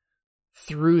get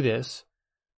through this.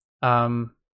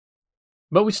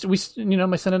 But we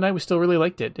my son and I, we still really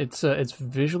liked it. It's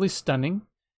visually stunning.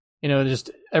 Just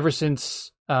ever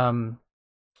since,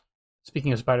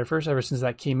 speaking of Spider-Verse, ever since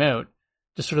that came out,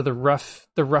 just sort of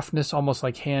the roughness, almost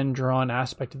like hand-drawn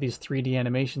aspect of these 3D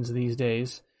animations these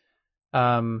days.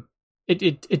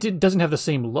 It doesn't have the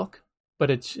same look, but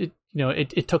it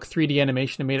took 3D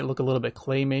animation and made it look a little bit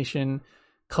claymation,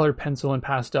 colored pencil and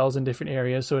pastels in different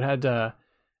areas. So it had a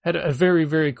very,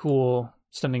 very cool,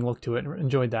 stunning look to it.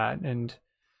 Enjoyed that. And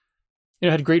it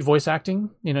had great voice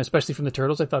acting, especially from the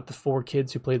Turtles. I thought the 4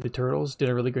 kids who played the Turtles did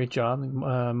a really great job.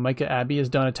 Micah Abbey as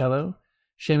Donatello,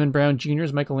 Shannon Brown Jr.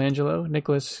 as Michelangelo,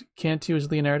 Nicholas Cantu as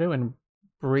Leonardo, and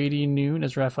Brady Noon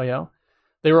as Raphael.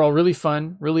 They were all really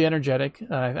fun, really energetic.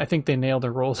 I think they nailed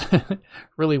their roles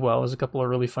really well. There's a couple of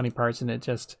really funny parts in it,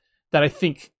 just that I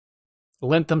think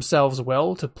lent themselves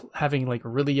well to having like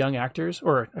really young actors,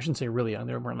 or I shouldn't say really young.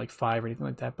 They weren't like 5 or anything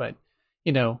like that, but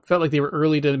felt like they were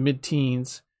early to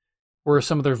mid-teens, where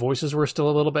some of their voices were still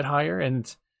a little bit higher,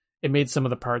 and it made some of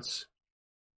the parts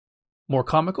more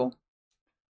comical.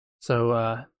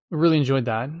 So really enjoyed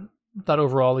that. Thought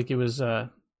overall like it was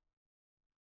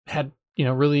had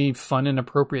really fun and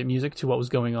appropriate music to what was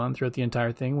going on throughout the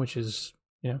entire thing, which is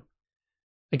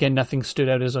again, nothing stood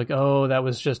out as like, oh, that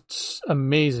was just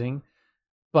amazing,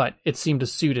 but it seemed to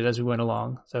suit it as we went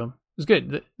along. So it was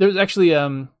good. There was actually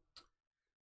there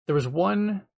was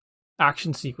one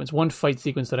action sequence, one fight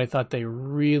sequence that I thought they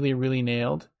really, really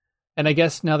nailed. And I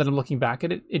guess now that I'm looking back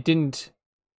at it, it didn't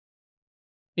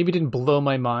blow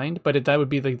my mind, but that would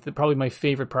be probably my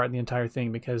favorite part in the entire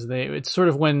thing, because it's sort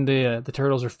of when the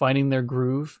Turtles are finding their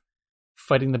groove,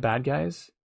 fighting the bad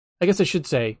guys. I guess I should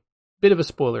say, bit of a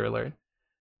spoiler alert,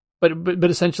 but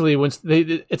essentially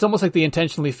it's almost like they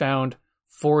intentionally found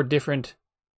 4 different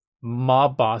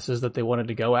mob bosses that they wanted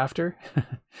to go after.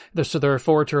 So there are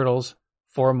 4 Turtles,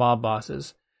 4 mob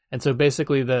bosses, and so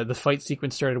basically the fight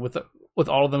sequence started with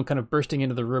all of them kind of bursting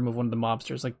into the room of one of the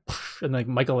mobsters, and like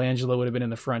Michelangelo would have been in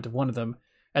the front of one of them,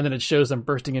 and then it shows them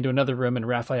bursting into another room, and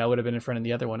Raphael would have been in front of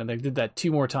the other one, and they did that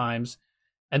 2 more times,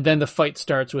 and then the fight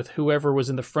starts with whoever was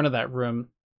in the front of that room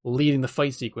leading the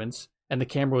fight sequence, and the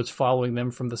camera was following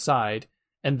them from the side,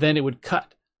 and then it would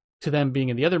cut to them being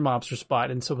in the other mobster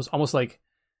spot, and so it was almost like,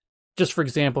 just for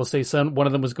example, say one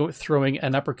of them was throwing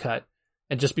an uppercut,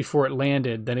 and just before it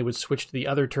landed, then it would switch to the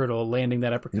other turtle landing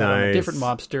that uppercut on a different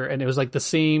mobster, and it was like the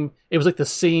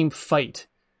same fight,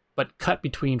 but cut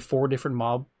between 4 different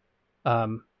mob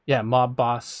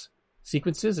boss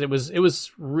sequences. And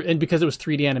and because it was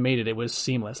 3D animated, it was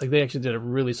seamless. Like they actually did a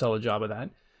really solid job of that.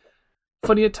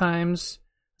 Funny at times,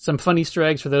 some fun Easter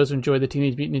eggs for those who enjoy the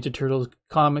Teenage Mutant Ninja Turtles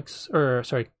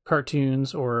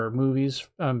cartoons or movies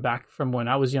back from when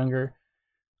I was younger,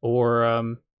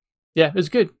 or yeah, it was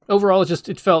good. Overall,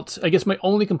 it felt, I guess my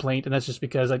only complaint, and that's just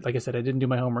because, like I said, I didn't do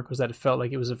my homework, was that it felt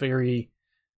like it was a very,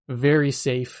 very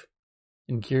safe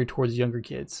and geared towards younger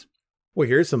kids. Well,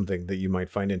 here's something that you might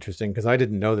find interesting, because I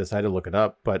didn't know this. I had to look it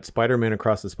up, but Spider-Man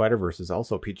Across the Spider-Verse is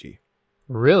also PG.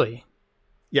 Really?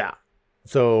 Yeah.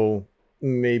 So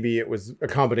maybe it was a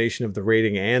combination of the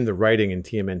rating and the writing in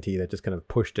TMNT that just kind of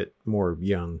pushed it more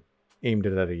young. aimed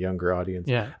it at a younger audience.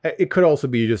 Yeah. It could also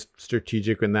be just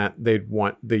strategic in that they'd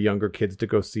want the younger kids to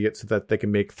go see it so that they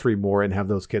can make 3 more and have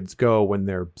those kids go when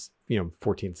they're,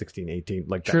 14, 16, 18,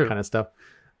 like that True. kind of stuff.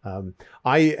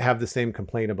 I have the same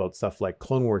complaint about stuff like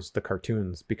Clone Wars, the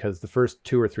cartoons, because the first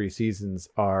 2 or 3 seasons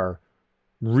are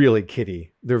really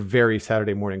kiddie. They're very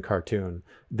Saturday morning cartoon.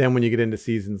 Then when you get into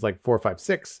seasons like 4, 5,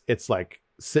 6, it's like,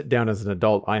 sit down as an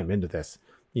adult. I am into this,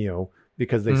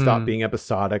 because they stop being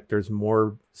episodic. There's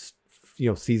more,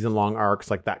 season long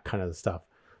arcs, like that kind of stuff.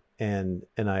 And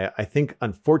I think,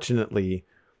 unfortunately,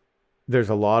 there's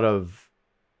a lot of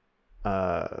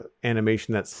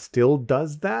animation that still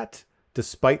does that,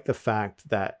 despite the fact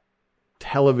that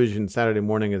television Saturday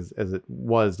morning as it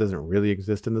was doesn't really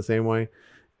exist in the same way.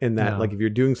 In that, like, if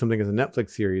you're doing something as a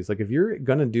Netflix series, like if you're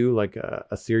gonna do like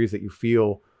a series that you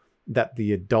feel that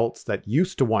the adults that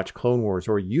used to watch Clone Wars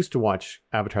or used to watch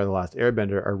Avatar: The Last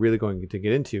Airbender are really going to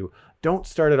get into, don't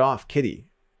start it off kiddie.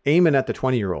 Aim it at the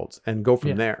 20-year-olds and go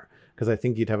from there. Because I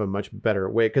think you'd have a much better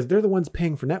way, because they're the ones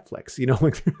paying for Netflix,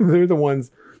 like they're the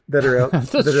ones that are out,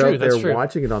 out there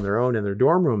watching it on their own in their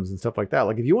dorm rooms and stuff like that.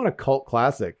 Like, if you want a cult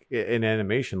classic in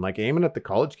animation, like, aim it at the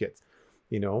college kids.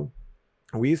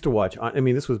 We used to watch,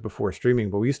 this was before streaming,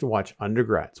 but we used to watch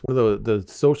Undergrads. One of the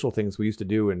social things we used to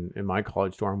do in my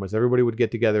college dorm was everybody would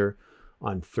get together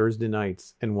on Thursday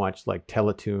nights and watch like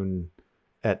Teletoon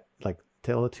at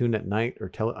night,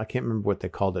 or I can't remember what they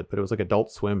called it, but it was like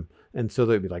Adult Swim. And so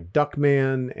there'd be like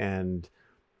Duckman and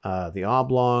the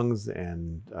Oblongs,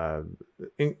 and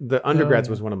the Undergrads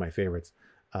was one of my favorites.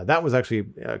 That was actually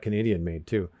Canadian made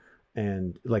too.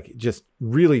 And like, just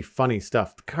really funny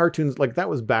stuff. The cartoons, like, that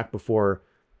was back before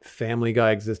Family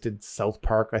Guy existed. South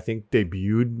Park, I think,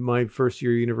 debuted my first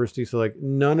year of university. So like,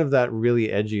 none of that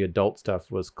really edgy adult stuff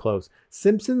was close.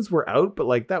 Simpsons were out, but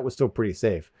like, that was still pretty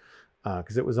safe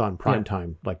because it was on prime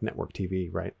time, like network TV,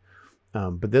 right?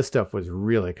 But this stuff was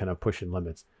really kind of pushing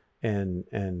limits, and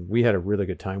we had a really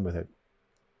good time with it.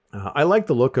 I like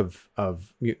the look of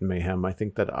Mutant Mayhem. I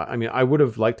think that, I would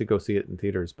have liked to go see it in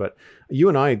theaters, but you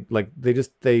and I, like,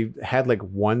 they had like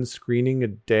one screening a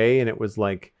day, and it was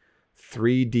like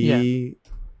 3D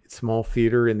small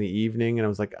theater in the evening. And I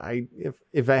was like,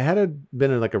 if I had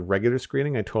been in like a regular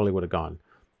screening, I totally would have gone,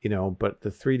 but the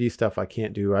 3D stuff I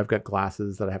can't do. I've got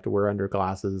glasses that I have to wear under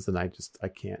glasses, and I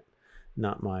can't,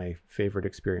 not my favorite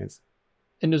experience.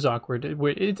 And it was awkward.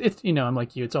 It's I'm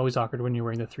like you. It's always awkward when you're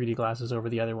wearing the 3D glasses over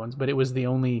the other ones. But it was the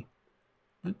only,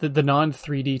 the non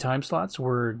 3D time slots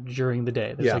were during the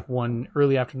day. There's like one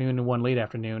early afternoon and one late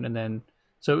afternoon, and then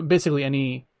so basically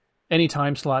any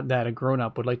time slot that a grown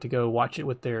up would like to go watch it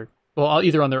with their,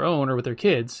 either on their own or with their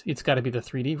kids, it's got to be the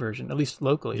 3D version, at least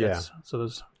locally. Yeah. So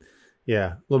those.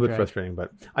 Yeah, a little bit frustrating, but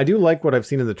I do like what I've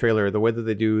seen in the trailer, the way that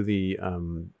they do the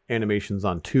animations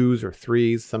on 2s or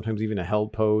 3s, sometimes even a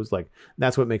held pose. Like,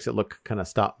 that's what makes it look kind of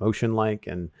stop motion like.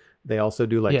 And they also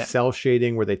do like cell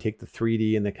shading, where they take the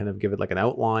 3D and they kind of give it like an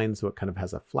outline, so it kind of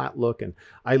has a flat look. And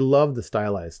I love the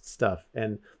stylized stuff.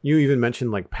 And you even mentioned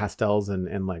like pastels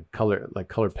and like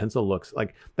colored pencil looks.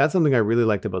 Like, that's something I really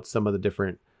liked about some of the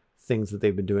different things that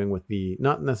they've been doing with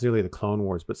not necessarily the Clone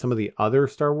Wars, but some of the other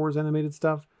Star Wars animated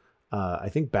stuff. I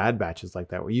think Bad Batch is like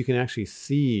that, where you can actually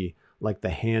see like the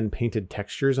hand painted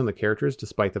textures on the characters,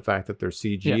 despite the fact that they're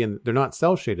CG and they're not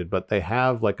cell shaded, but they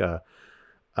have like a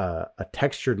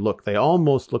textured look. They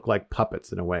almost look like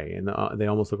puppets in a way, and they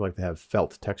almost look like they have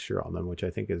felt texture on them, which I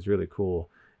think is really cool.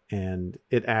 And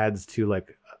it adds to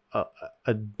like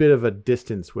a bit of a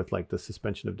distance with like the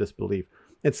suspension of disbelief.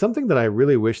 It's something that I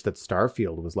really wish that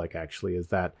Starfield was like, actually, is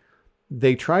that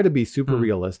they try to be super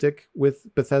realistic with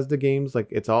Bethesda games. Like,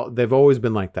 they've always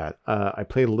been like that. I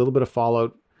played a little bit of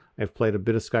Fallout. I've played a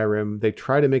bit of Skyrim. They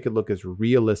try to make it look as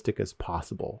realistic as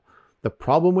possible. The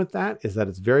problem with that is that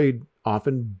it's very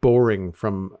often boring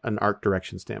from an art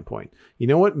direction standpoint. You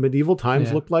know what medieval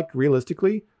times looked like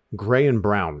realistically? Gray and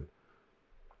brown.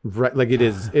 Right, like it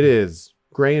is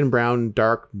gray and brown,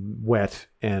 dark, wet,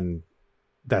 and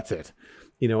that's it.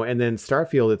 And then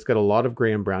Starfield, it's got a lot of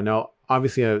gray and brown. Now,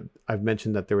 obviously, I've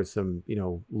mentioned that there was some,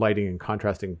 lighting and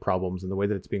contrasting problems, and the way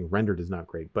that it's being rendered is not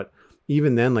great. But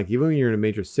even then, like, even when you're in a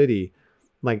major city,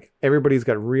 like, everybody's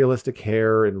got realistic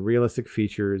hair and realistic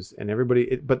features, and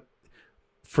but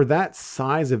for that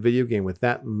size of video game with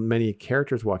that many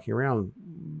characters walking around,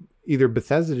 either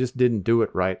Bethesda just didn't do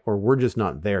it right, or we're just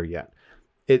not there yet.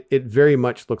 It very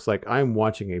much looks like I'm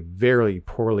watching a very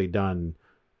poorly done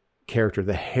character.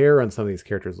 The hair on some of these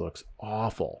characters looks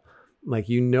awful. Like,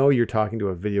 you're talking to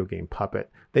a video game puppet.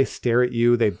 They stare at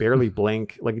you. They barely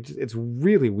blink. Like, it's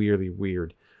really weirdly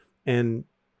weird. And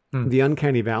the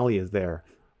uncanny valley is there.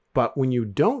 But when you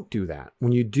don't do that,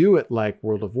 when you do it like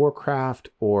World of Warcraft,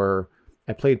 or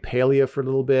I played Palia for a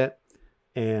little bit,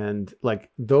 and like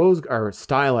those are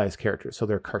stylized characters. So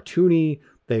they're cartoony.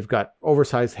 They've got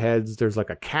oversized heads. There's like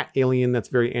a cat alien that's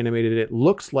very animated. It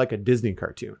looks like a Disney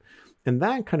cartoon. And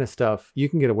that kind of stuff, you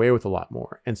can get away with a lot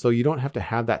more. And so you don't have to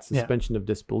have that suspension of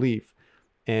disbelief.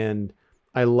 And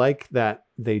I like that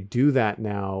they do that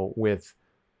now with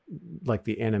like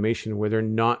the animation, where they're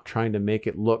not trying to make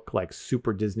it look like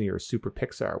super Disney or super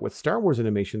Pixar. With Star Wars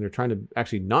animation, they're trying to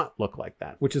actually not look like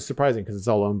that, which is surprising because it's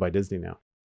all owned by Disney now.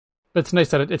 But it's nice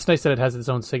that it has its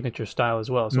own signature style as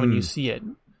well. So when you see it,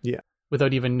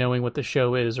 without even knowing what the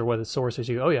show is or what the source is,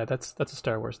 you go, oh yeah, that's a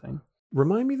Star Wars thing.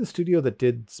 Remind me the studio that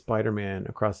did Spider-Man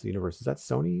Across the Universe. Is that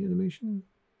Sony Animation?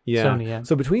 Yeah. Sony, yeah.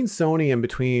 So between Sony and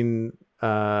between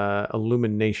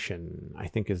Illumination, I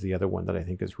think is the other one that I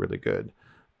think is really good.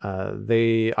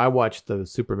 I watched the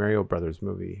Super Mario Brothers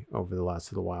movie over the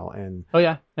last little while, and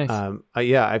nice.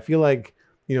 I feel like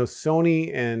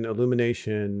Sony and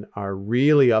Illumination are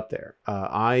really up there.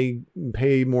 I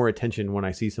pay more attention when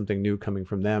I see something new coming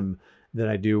from them than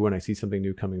I do when I see something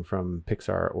new coming from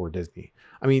Pixar or Disney.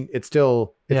 I mean, it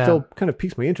still kind of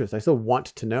piques my interest. I still want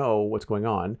to know what's going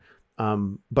on.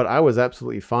 But I was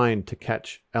absolutely fine to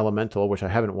catch Elemental, which I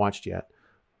haven't watched yet,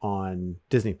 on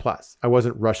Disney Plus. I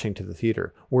wasn't rushing to the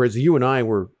theater, whereas you and I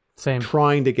were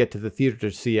trying to get to the theater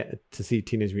to see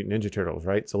Teenage Mutant Ninja Turtles,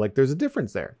 right? So like, there's a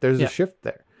difference there. There's a shift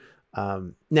there.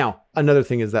 Now another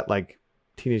thing is that like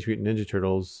Teenage Mutant Ninja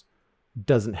Turtles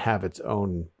doesn't have its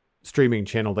own streaming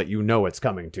channel that it's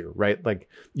coming to, right? Like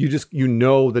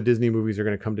the Disney movies are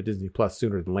going to come to Disney Plus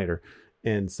sooner than later.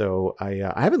 And so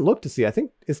I haven't looked to see. I think,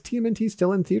 is TMNT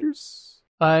still in theaters?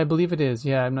 I believe it is.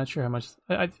 Yeah, I'm not sure how much.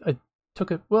 I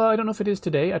took I don't know if it is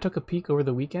today. I took a peek over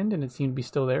the weekend and it seemed to be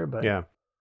still there. But yeah,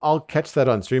 I'll catch that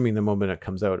on streaming the moment it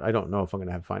comes out. I don't know if I'm going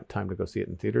to have time to go see it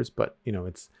in theaters, but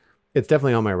it's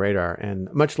definitely on my radar.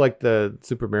 And much like the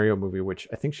Super Mario movie, which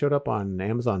I think showed up on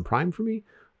Amazon Prime for me,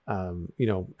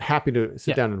 happy to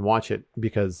sit down and watch it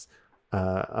because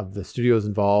of the studios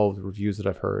involved, reviews that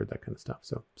I've heard, that kind of stuff.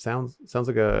 So sounds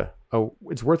like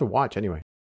it's worth a watch anyway.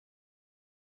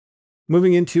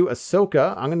 Moving into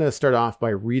Ahsoka, I'm going to start off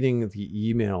by reading the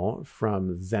email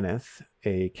from Zenith,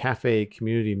 a cafe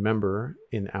community member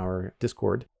in our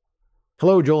Discord.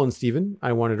 Hello, Joel and Steven.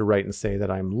 I wanted to write and say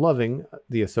that I'm loving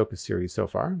the Ahsoka series so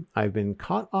far. I've been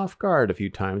caught off guard a few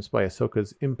times by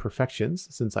Ahsoka's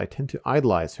imperfections, since I tend to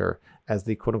idolize her as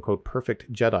the quote-unquote perfect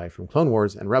Jedi from Clone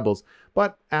Wars and Rebels,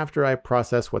 but after I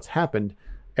process what's happened,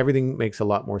 everything makes a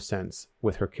lot more sense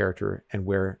with her character and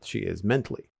where she is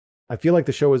mentally. I feel like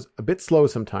the show is a bit slow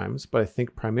sometimes, but I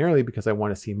think primarily because I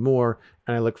want to see more,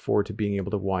 and I look forward to being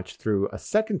able to watch through a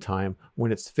second time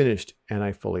when it's finished and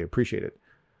I fully appreciate it.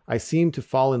 I seem to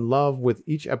fall in love with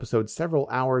each episode several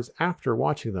hours after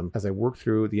watching them as I work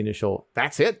through the initial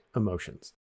 "that's it"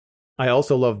 emotions. I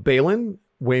also love Baylan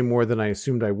way more than I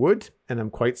assumed I would, and I'm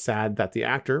quite sad that the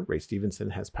actor, Ray Stevenson,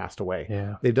 has passed away.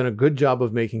 Yeah. They've done a good job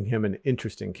of making him an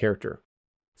interesting character.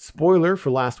 Spoiler for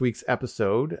last week's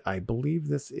episode. I believe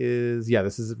this is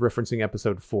referencing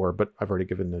episode 4, but I've already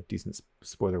given a decent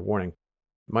spoiler warning.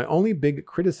 My only big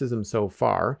criticism so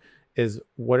far is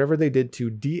whatever they did to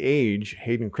de-age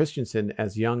Hayden Christensen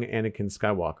as young Anakin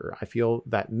Skywalker. I feel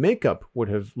that makeup would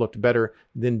have looked better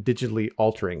than digitally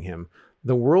altering him.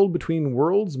 The World Between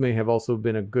Worlds may have also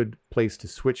been a good place to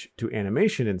switch to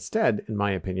animation instead, in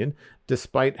my opinion,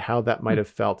 despite how that might have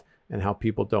felt and how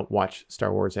people don't watch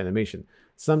Star Wars animation.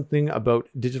 Something about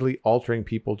digitally altering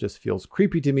people just feels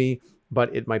creepy to me,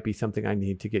 but it might be something I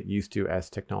need to get used to as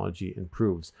technology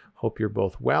improves. Hope you're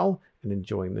both well and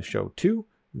enjoying the show too.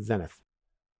 Zenith.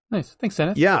 Nice. Thanks,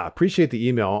 Zenith. Yeah, appreciate the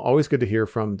email. Always good to hear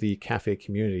from the cafe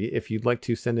community. If you'd like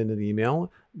to send in an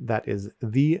email, that is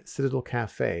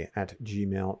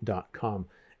thecitadelcafe@gmail.com.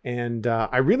 And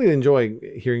I really enjoy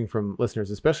hearing from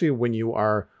listeners, especially when you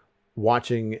are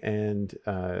watching and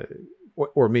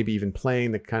or maybe even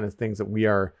playing the kind of things that we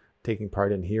are taking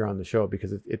part in here on the show,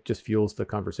 because it just fuels the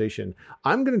conversation.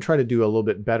 I'm going to try to do a little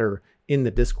bit better in the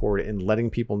Discord and letting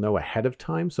people know ahead of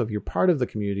time. So if you're part of the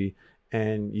community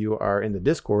and you are in the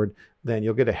Discord, then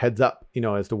you'll get a heads up,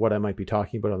 as to what I might be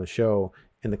talking about on the show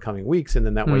in the coming weeks. And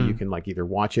then that way you can like either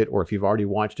watch it, or if you've already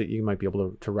watched it, you might be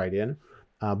able to write in.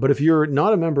 But if you're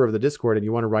not a member of the Discord and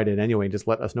you want to write in anyway, just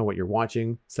let us know what you're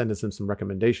watching. Send us some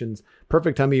recommendations.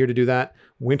 Perfect time of year to do that.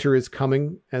 Winter is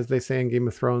coming, as they say in Game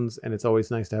of Thrones, and it's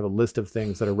always nice to have a list of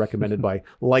things that are recommended by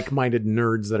like-minded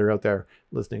nerds that are out there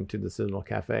listening to the Citadel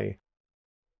Cafe.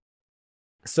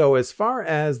 So as far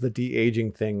as the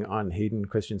de-aging thing on Hayden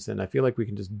Christensen, I feel like we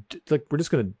can just we're just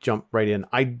going to jump right in.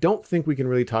 I don't think we can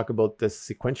really talk about this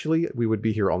sequentially. We would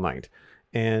be here all night.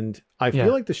 And I feel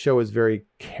Yeah. like the show is very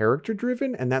character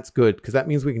driven, and that's good because that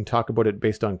means we can talk about it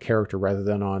based on character rather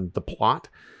than on the plot.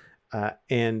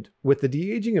 And with the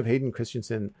de-aging of Hayden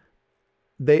Christensen,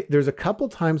 there's a couple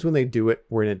times when they do it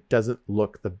where it doesn't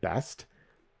look the best.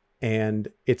 And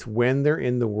it's when they're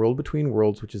in the World Between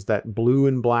Worlds, which is that blue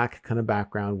and black kind of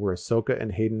background where Ahsoka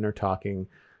and Hayden are talking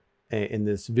in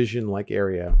this vision-like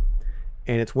area.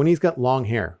 And it's when he's got long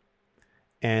hair.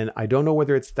 And I don't know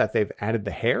whether it's that they've added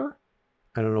the hair.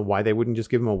 I don't know why they wouldn't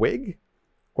just give him a wig,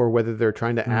 or whether they're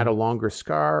trying to add a longer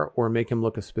scar or make him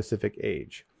look a specific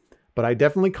age. But I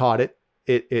definitely caught it.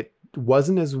 It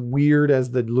wasn't as weird as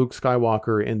the Luke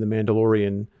Skywalker in The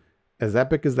Mandalorian. As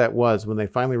epic as that was, when they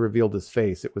finally revealed his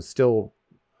face, it was still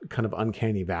kind of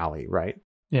uncanny valley, right?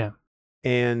 Yeah.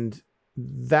 And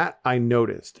that I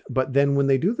noticed. But then when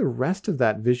they do the rest of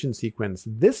that vision sequence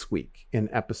this week in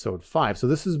episode 5, so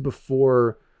this is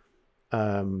before,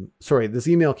 this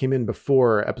email came in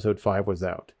before episode 5 was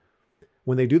out.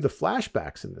 When they do the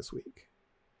flashbacks in this week,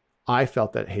 I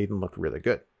felt that Hayden looked really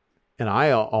good. And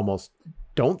I almost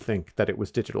don't think that it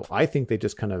was digital. I think they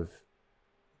just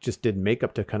did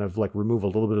makeup to kind of like remove a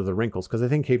little bit of the wrinkles, because I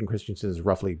think Hayden Christensen is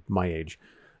roughly my age.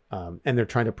 And they're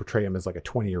trying to portray him as like a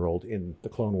 20-year-old in the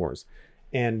Clone Wars.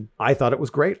 And I thought it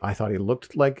was great. I thought he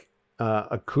looked like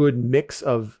a good mix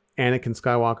of Anakin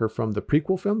Skywalker from the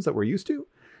prequel films that we're used to,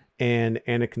 and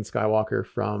Anakin Skywalker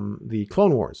from the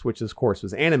Clone Wars, which of course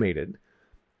was animated.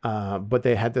 But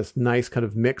they had this nice kind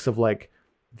of mix of like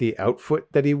the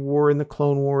outfit that he wore in the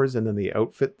Clone Wars and then the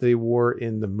outfit that he wore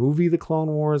in the movie The Clone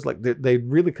Wars. Like they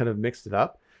really kind of mixed it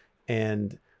up.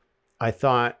 And I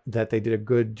thought that they did a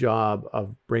good job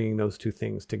of bringing those two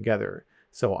things together.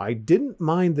 So I didn't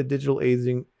mind the digital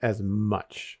aging as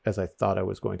much as I thought I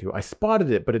was going to. I spotted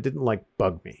it, but it didn't like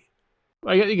bug me.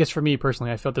 I guess for me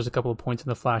personally, I felt there's a couple of points in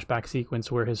the flashback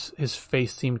sequence where his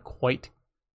face seemed quite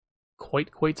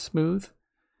smooth.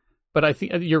 But I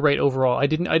think you're right overall. I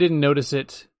didn't notice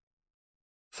it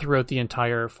throughout the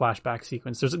entire flashback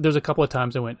sequence. There's a couple of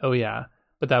times I went, oh yeah,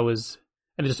 but that was,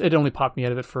 and it only popped me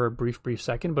out of it for a brief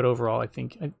second. But overall, I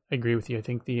think I agree with you. I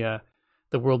think the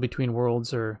World Between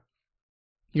Worlds, or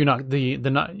you're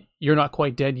not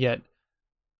quite dead yet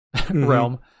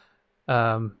realm.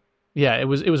 Yeah, it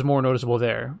was more noticeable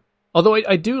there. Although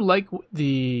I do like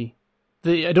the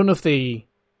I don't know if they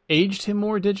aged him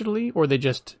more digitally or they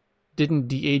just didn't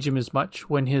de-age him as much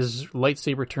when his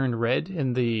lightsaber turned red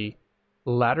in the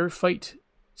ladder fight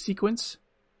sequence.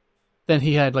 Then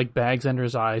he had like bags under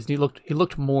his eyes and he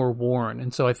looked more worn.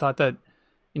 And so I thought that,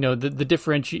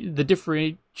 the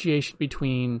differentiation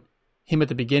between him at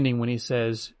the beginning when he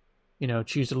says,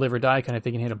 choose to live or die kind of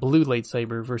thing, and he had a blue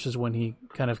lightsaber, versus when he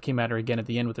kind of came at her again at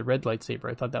the end with a red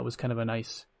lightsaber. I thought that was kind of a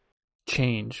nice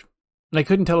change. And I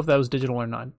couldn't tell if that was digital or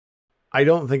not. I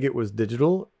don't think it was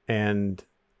digital, and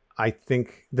I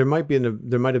think there might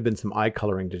have been some eye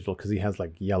coloring digital because he has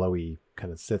like yellowy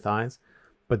kind of Sith eyes.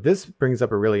 But this brings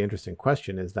up a really interesting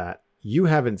question: is that you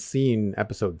haven't seen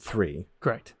episode 3,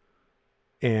 Correct?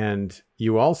 And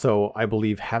you also, I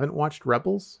believe, haven't watched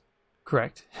Rebels.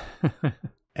 Correct.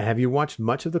 Have you watched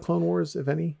much of the Clone Wars, if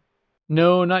any?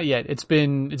 No, not yet. It's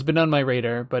been on my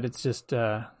radar, but it's just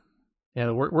the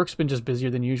work's been just busier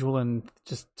than usual, and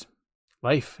just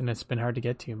life, and it's been hard to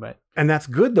get to. And that's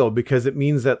good though, because it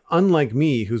means that unlike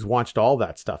me, who's watched all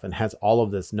that stuff and has all of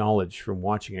this knowledge from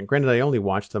watching it, granted I only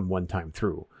watched them one time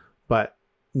through, but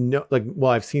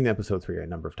I've seen episode 3 a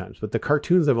number of times, but the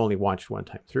cartoons I've only watched one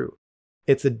time through.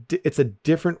 It's a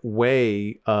different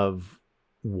way of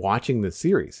watching the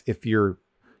series. If your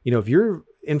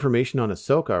information on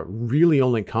Ahsoka really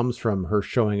only comes from her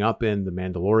showing up in The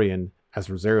Mandalorian as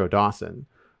Rosario Dawson,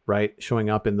 right? Showing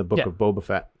up in the Book of Boba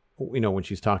Fett, when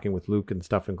she's talking with Luke and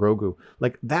stuff and Grogu,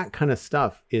 like that kind of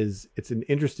stuff it's an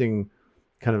interesting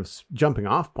kind of jumping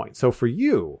off point. So for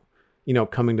you,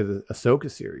 coming to the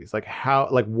Ahsoka series,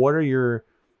 what are your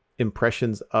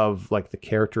impressions of like the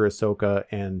character Ahsoka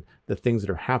and the things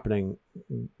that are happening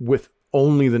with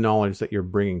only the knowledge that you're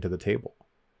bringing to the table?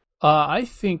 I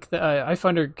think that I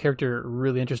find her character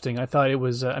really interesting. I thought it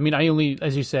was,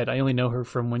 as you said, I only know her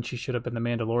from when she showed up in The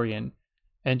Mandalorian,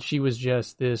 and she was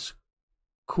just this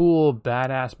cool,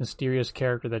 badass, mysterious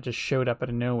character that just showed up out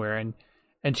of nowhere,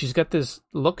 and she's got this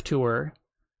look to her.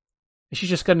 She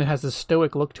just kind of has this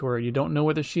stoic look to her. You don't know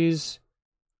whether she's,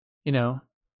 a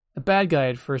bad guy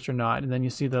at first or not, and then you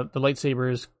see the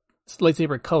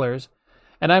lightsaber colors.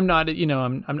 And I'm not,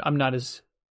 I'm not as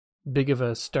big of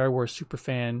a Star Wars super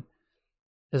fan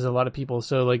as a lot of people.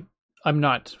 So like, I'm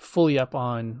not fully up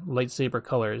on lightsaber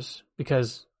colors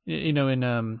because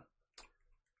in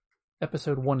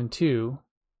episode 1 and 2,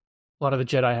 a lot of the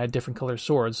Jedi had different color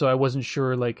swords, so I wasn't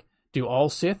sure like do all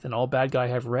Sith and all bad guy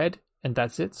have red and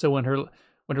that's it. So when her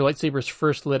lightsabers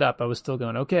first lit up, I was still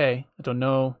going, okay, I don't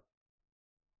know,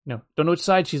 don't know which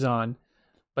side she's on,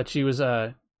 but she was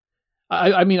I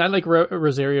mean I like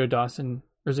Rosario Dawson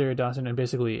and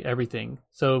basically everything.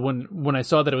 So when I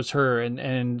saw that it was her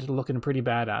and looking pretty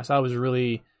badass, I was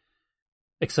really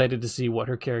excited to see what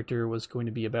her character was going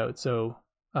to be about. So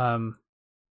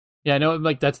yeah, I know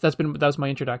like that was my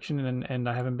introduction, and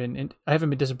I haven't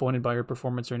been disappointed by her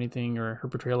performance or anything or her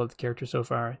portrayal of the character so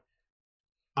far.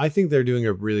 I think they're doing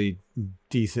a really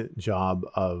decent job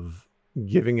of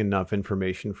giving enough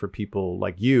information for people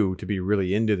like you to be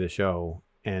really into the show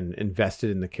and invested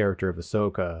in the character of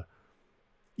Ahsoka,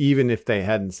 even if they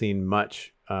hadn't seen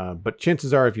much. But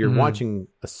chances are, if you're watching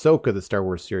Ahsoka, the Star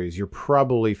Wars series, you're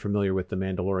probably familiar with The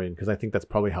Mandalorian, because I think that's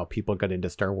probably how people got into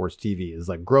Star Wars TV, is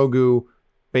like Grogu,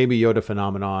 Baby Yoda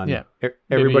phenomenon. Yeah,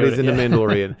 everybody's Yoda, into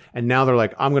Mandalorian. And now they're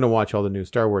like, I'm going to watch all the new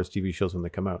Star Wars TV shows when they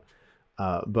come out.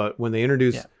 But when they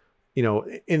introduce,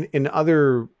 in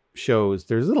other shows,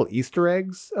 there's little Easter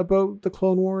eggs about the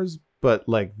Clone Wars, but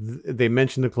like they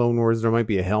mention the Clone Wars, there might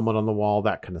be a helmet on the wall,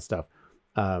 that kind of stuff.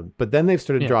 But then they've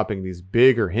started dropping these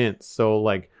bigger hints. So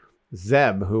like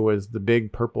Zeb, who was the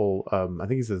big purple, I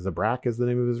think he says Zabrak is the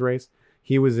name of his race.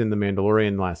 He was in The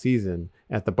Mandalorian last season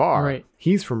at the bar. Right.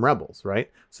 He's from Rebels, right?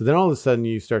 So then all of a sudden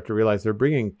you start to realize they're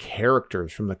bringing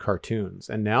characters from the cartoons,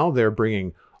 and now they're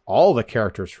bringing all the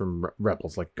characters from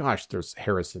Rebels. Like, gosh, there's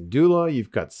Harrison Dula,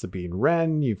 you've got Sabine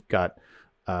Wren, you've got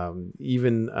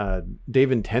even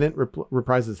David Tennant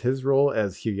reprises his role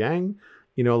as Hugh Yang.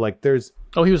 Like there's...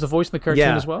 Oh, he was the voice in the cartoon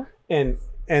as well? And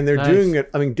they're doing it...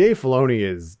 I mean, Dave Filoni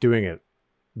is doing it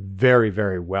very,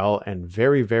 very well and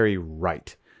very, very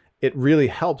right. It really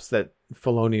helps that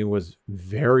Filoni was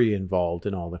very involved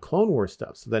in all the Clone Wars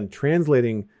stuff. So then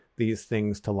translating these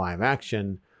things to live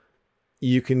action,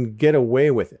 you can get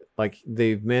away with it. Like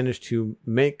they've managed to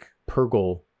make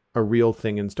Purrgil a real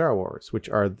thing in Star Wars, which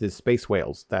are the space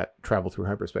whales that travel through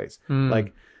hyperspace.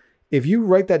 Like if you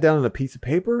write that down on a piece of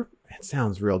paper, it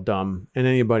sounds real dumb. And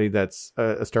anybody that's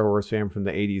a Star Wars fan from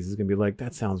the 80s is going to be like,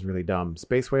 that sounds really dumb.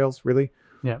 Space whales, really?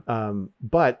 Yeah.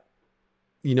 But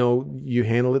you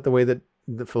handle it the way that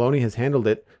the Filoni has handled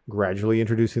it, gradually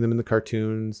introducing them in the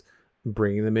cartoons,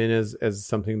 bringing them in as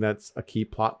something that's a key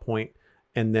plot point,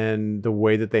 and then the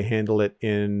way that they handle it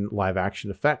in live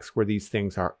action effects, where these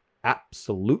things are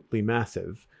absolutely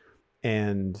massive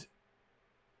and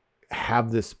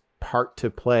have this part to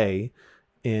play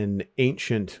in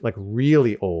ancient, like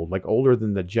really old, like older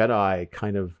than the Jedi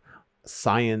kind of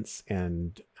science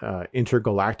and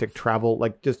intergalactic travel,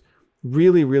 like just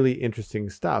really, really interesting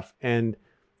stuff. And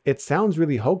it sounds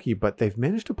really hokey, but they've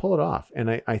managed to pull it off.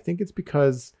 And I think it's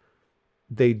because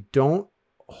they don't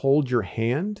hold your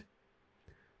hand.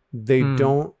 They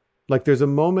don't, like there's a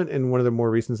moment in one of the more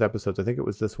recent episodes, I think it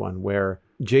was this one, where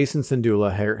Jason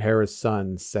Syndulla, Hera's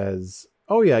son, says,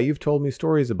 oh yeah, you've told me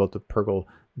stories about the Purrgil.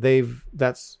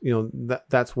 That's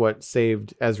what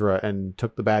saved Ezra and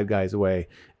took the bad guys away.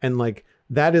 And like,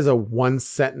 that is a one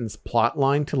sentence plot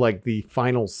line to like the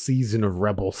final season of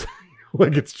Rebels.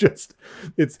 Like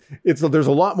there's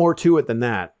a lot more to it than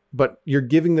that, but you're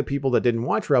giving the people that didn't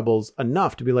watch Rebels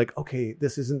enough to be like, okay,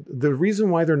 this isn't the reason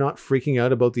why they're not freaking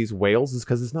out about these whales is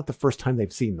because it's not the first time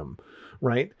they've seen them.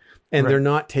 Right. And they're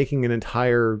not taking an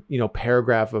entire,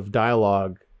 paragraph of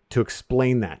dialogue to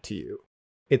explain that to you.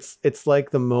 It's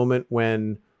like the moment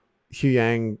when Hugh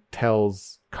Yang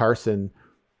tells Carson,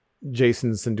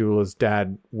 Jason Syndulla's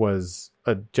dad was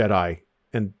a Jedi,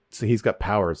 and so he's got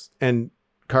powers. And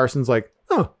Carson's like,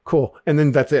 oh, cool. And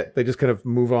then that's it. They just kind of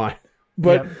move on.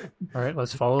 But all right,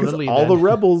 let's follow the lead. All the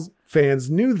Rebels fans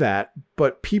knew that,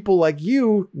 but people like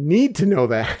you need to know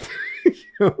that.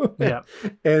 Yeah.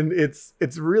 And it's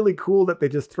really cool that they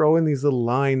just throw in these little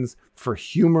lines for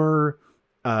humor.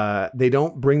 They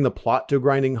don't bring the plot to a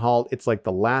grinding halt. It's like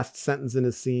the last sentence in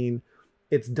a scene.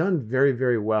 It's done very,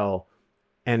 very well.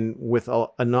 And with a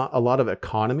lot of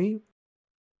economy,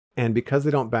 and because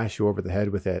they don't bash you over the head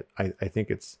with it, I think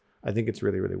it's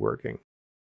really, really working.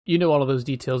 You know all of those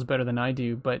details better than I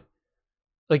do, but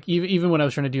like even when I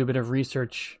was trying to do a bit of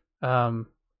research on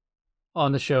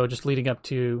the show, just leading up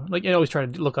to, like, I always try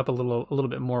to look up a little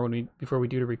bit more before we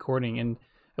do the recording, and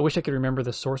I wish I could remember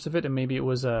the source of it, and maybe it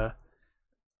was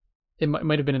it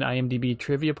might have been an IMDb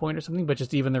trivia point or something, but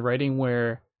just even the writing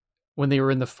where when they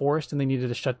were in the forest and they needed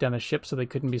to shut down the ship so they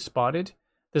couldn't be spotted,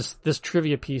 this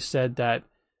trivia piece said that,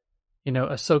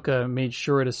 Ahsoka made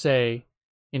sure to say,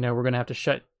 we're going to have to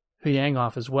shut Huyang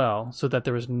off as well, so that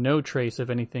there was no trace of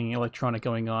anything electronic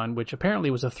going on, which apparently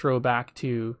was a throwback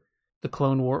to the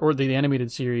Clone War or the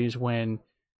animated series when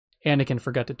Anakin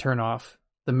forgot to turn off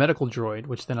the medical droid,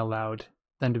 which then allowed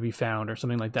them to be found or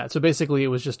something like that. So basically, it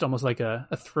was just almost like a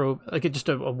just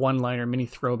a one-liner mini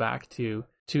throwback to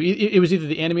it was either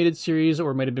the animated series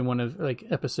or it might have been one of like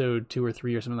episode 2 or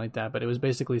 3 or something like that. But it was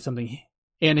basically something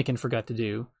Anakin forgot to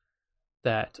do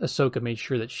that Ahsoka made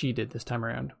sure that she did this time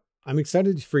around. I'm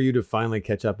excited for you to finally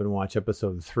catch up and watch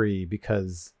episode 3,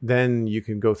 because then you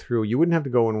can go through. You wouldn't have to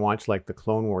go and watch like the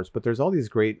Clone Wars, but there's all these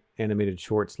great animated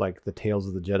shorts like the Tales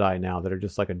of the Jedi now that are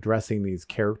just like addressing these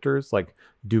characters like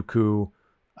Dooku.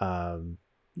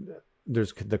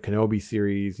 There's the Kenobi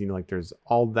series, like there's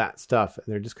all that stuff. And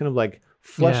they're just kind of like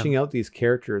fleshing out these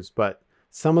characters, but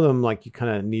some of them like you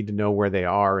kind of need to know where they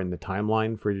are in the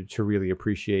timeline for you to really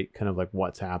appreciate kind of like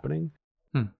what's happening.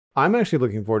 I'm actually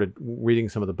looking forward to reading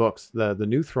some of the books. The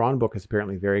new Thrawn book is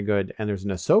apparently very good, and there's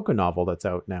an Ahsoka novel that's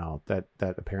out now that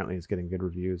apparently is getting good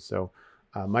reviews. So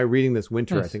my reading this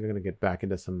winter, I think I'm going to get back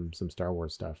into some Star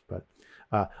Wars stuff. But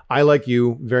I, like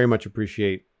you, very much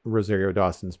appreciate Rosario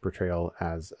Dawson's portrayal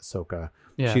as Ahsoka.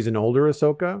 Yeah. She's an older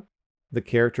Ahsoka. The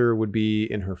character would be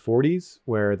in her 40s,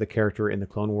 where the character in the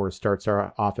Clone Wars starts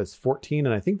off as 14,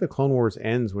 and I think the Clone Wars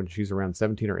ends when she's around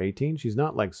 17 or 18. She's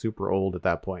not like super old at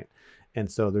that point. And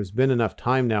so there's been enough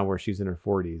time now where she's in her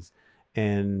 40s.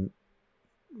 And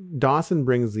Dawson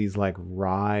brings these like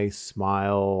wry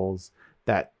smiles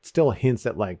that still hints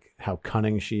at like how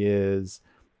cunning she is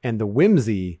and the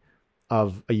whimsy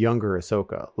of a younger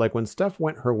Ahsoka. Like when stuff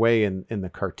went her way in the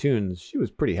cartoons, she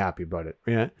was pretty happy about it.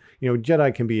 Yeah.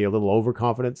 Jedi can be a little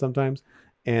overconfident sometimes.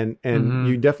 And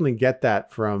you definitely get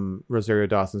that from Rosario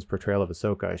Dawson's portrayal of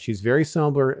Ahsoka. She's very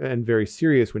somber and very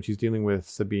serious when she's dealing with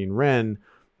Sabine Wren.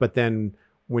 But then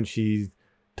when she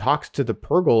talks to the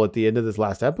Purgle at the end of this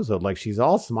last episode, like she's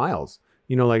all smiles,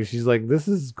 like she's like, this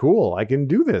is cool. I can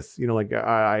do this. Like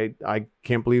I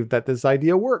can't believe that this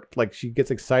idea worked. Like she gets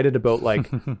excited about like,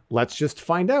 let's just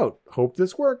find out. Hope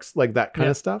this works. Like that kind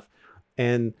of stuff.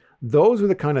 And those are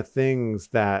the kind of things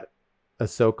that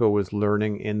Ahsoka was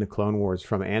learning in the Clone Wars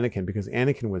from Anakin, because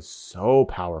Anakin was so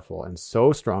powerful and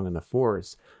so strong in the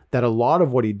Force that a lot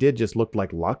of what he did just looked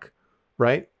like luck.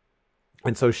 Right.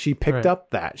 And so she picked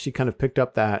up that. She kind of picked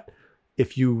up that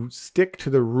if you stick to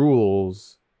the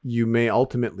rules, you may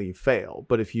ultimately fail.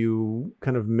 But if you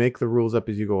kind of make the rules up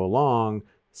as you go along,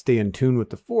 stay in tune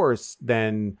with the Force,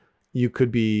 then you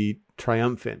could be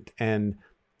triumphant. And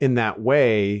in that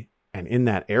way, and in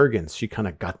that arrogance, she kind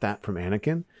of got that from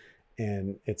Anakin.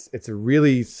 And it's a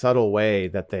really subtle way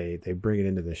that they bring it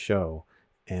into the show.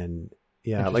 And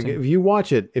yeah, like if you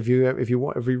watch it, if you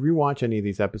rewatch any of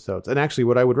these episodes, and actually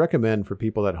what I would recommend for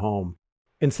people at home,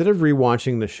 instead of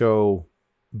rewatching the show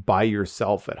by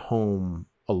yourself at home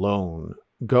alone,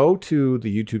 go to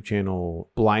the YouTube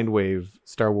channel Blind Wave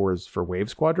Star Wars for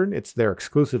Wave Squadron. It's their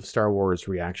exclusive Star Wars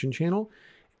reaction channel,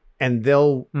 and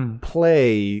they'll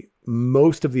play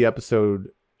most of the episode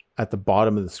at the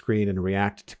bottom of the screen and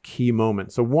react to key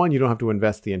moments. So one, you don't have to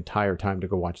invest the entire time to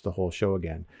go watch the whole show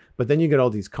again. But then you get all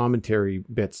these commentary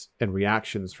bits and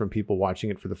reactions from people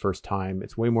watching it for the first time.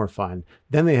 It's way more fun.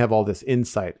 Then they have all this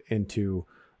insight into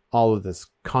all of this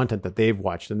content that they've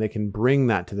watched, and they can bring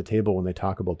that to the table when they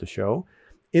talk about the show.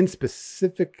 In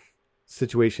specific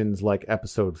situations like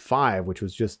episode 5, which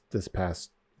was just this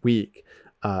past week,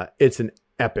 it's an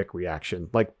epic reaction.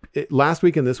 Like last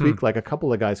week and this week, like a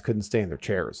couple of guys couldn't stay in their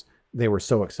chairs. They were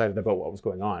so excited about what was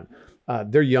going on.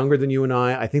 They're younger than you and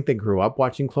I. I think they grew up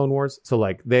watching Clone Wars. So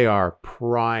like they are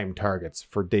prime targets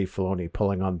for Dave Filoni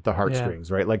pulling on the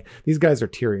heartstrings, right? Like these guys are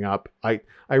tearing up. I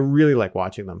really like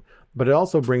watching them, but it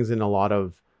also brings in a lot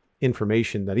of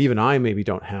information that even I maybe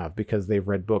don't have, because they've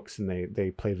read books and they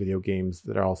play video games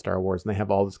that are all Star Wars, and they have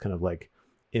all this kind of like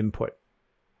input.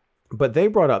 But they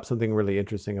brought up something really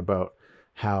interesting about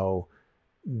how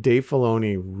Dave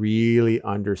Filoni really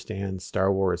understands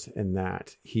Star Wars in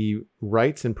that he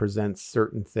writes and presents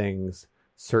certain things,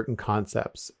 certain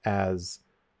concepts as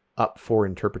up for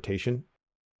interpretation.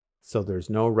 So there's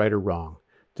no right or wrong.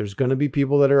 There's going to be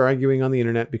people that are arguing on the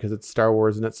internet because it's Star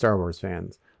Wars and it's Star Wars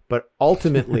fans, but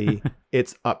ultimately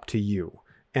it's up to you.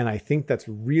 And I think that's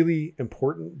really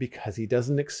important because he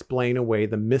doesn't explain away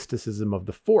the mysticism of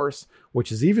the Force, which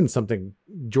is even something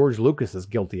George Lucas is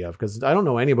guilty of, because I don't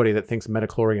know anybody that thinks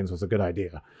midichlorians was a good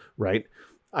idea, right?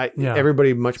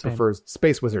 Everybody much prefers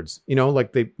space wizards,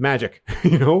 like the magic,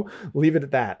 leave it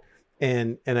at that.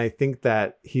 And I think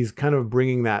that he's kind of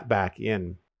bringing that back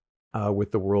in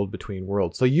with the World Between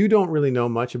Worlds. So you don't really know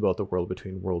much about the World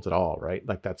Between Worlds at all, right?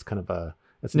 Like that's kind of a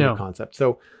new concept.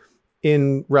 So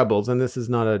in Rebels, and this is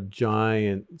not a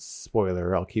giant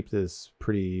spoiler, I'll keep this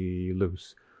pretty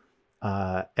loose.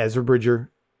 Ezra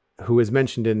Bridger, who is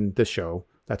mentioned in the show,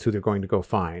 that's who they're going to go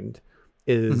find,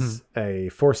 is a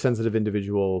Force-sensitive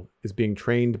individual, is being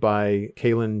trained by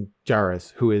Kaelin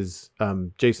Jarrus, who is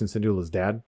Jason Syndulla's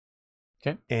dad.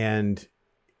 Okay. And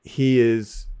he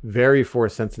is very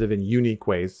Force-sensitive in unique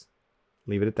ways.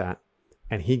 Leave it at that.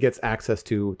 And he gets access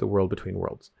to the world between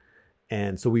worlds.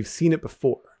 And so we've seen it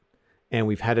before. And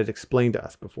we've had it explained to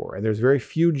us before. And there's very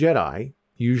few Jedi,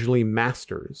 usually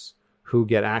masters, who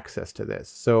get access to this.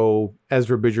 So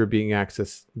Ezra Bridger being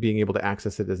able to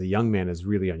access it as a young man is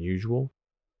really unusual.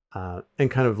 And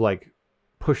kind of like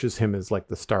pushes him as like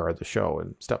the star of the show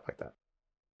and stuff like that.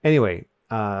 Anyway,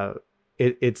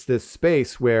 it's this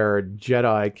space where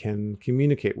Jedi can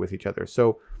communicate with each other.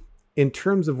 So in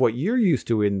terms of what you're used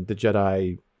to in the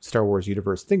Jedi Star Wars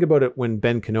universe, think about it when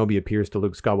Ben Kenobi appears to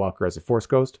Luke Skywalker as a Force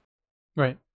ghost.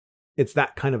 Right. It's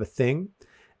that kind of a thing,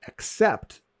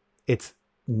 except it's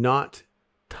not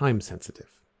time sensitive.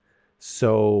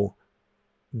 So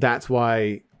that's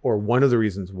why, or one of the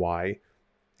reasons why,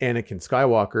 Anakin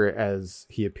Skywalker, as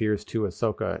he appears to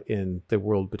Ahsoka in the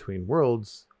World Between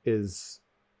Worlds, is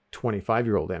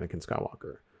 25-year-old Anakin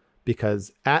Skywalker.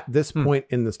 Because at this point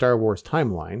in the Star Wars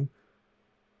timeline,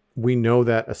 we know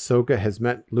that Ahsoka has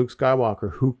met Luke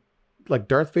Skywalker, who, like,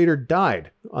 Darth Vader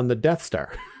died on the Death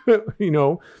Star.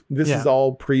 This is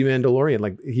all pre-Mandalorian.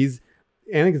 Like,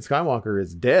 Anakin Skywalker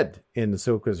is dead in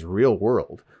Ahsoka's real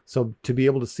world. So to be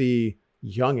able to see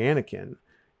young Anakin,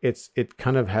 it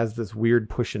kind of has this weird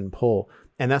push and pull.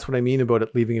 And that's what I mean about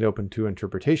it leaving it open to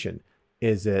interpretation.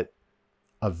 Is it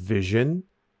a vision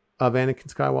of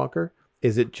Anakin Skywalker?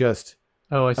 Is it just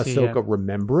Ahsoka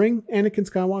remembering Anakin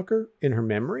Skywalker in her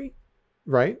memory?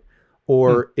 Right?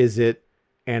 Or is it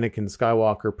Anakin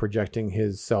Skywalker projecting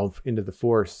his self into the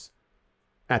Force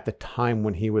at the time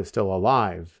when he was still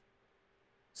alive,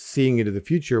 seeing into the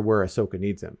future where Ahsoka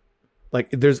needs him? Like,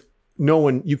 there's no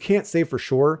one, you can't say for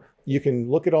sure. You can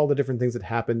look at all the different things that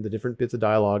happened, the different bits of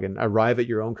dialogue, and arrive at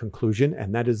your own conclusion.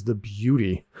 And that is the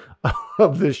beauty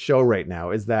of this show right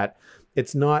now, is that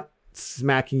it's not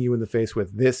smacking you in the face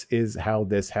with, this is how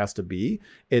this has to be.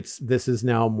 This is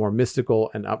now more mystical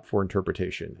and up for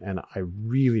interpretation. And I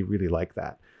really, really like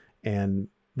that. And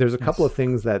there's a couple of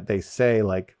things that they say,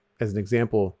 like, as an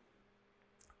example,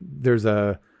 there's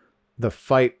the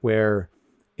fight where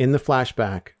in the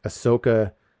flashback,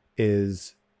 Ahsoka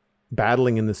is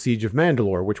battling in the Siege of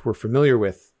Mandalore, which we're familiar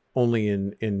with only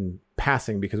in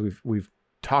passing because we've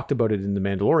talked about it in the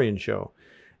Mandalorian show.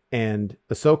 And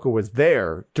Ahsoka was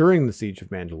there during the Siege of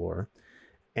Mandalore,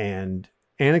 and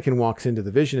Anakin walks into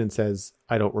the vision and says,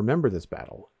 I don't remember this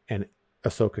battle. And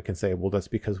Ahsoka can say, well, that's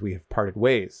because we have parted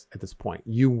ways at this point.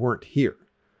 You weren't here.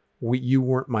 You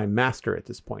weren't my master at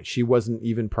this point. She wasn't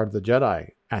even part of the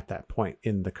Jedi at that point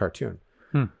in the cartoon.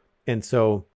 And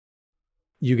so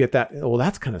you get that. Well,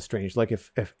 that's kind of strange. Like,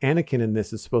 if Anakin in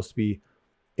this is supposed to be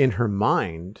in her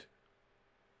mind,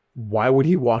 why would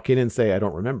he walk in and say, I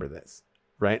don't remember this?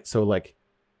 Right. So, like,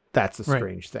 that's a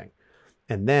strange thing.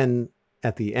 And then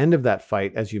at the end of that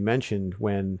fight, as you mentioned,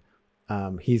 when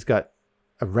he's got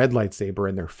a red lightsaber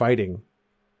and they're fighting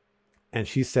and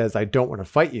she says, I don't want to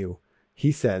fight you.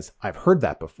 He says, I've heard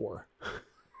that before.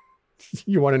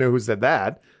 You want to know who said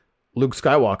that? Luke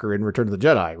Skywalker in Return of the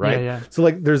Jedi. Right. Yeah. So,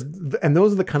 like, and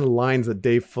those are the kind of lines that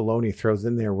Dave Filoni throws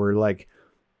in there where, like,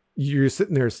 you're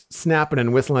sitting there snapping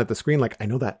and whistling at the screen. Like, I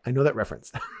know that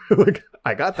reference. Like,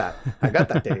 I got that,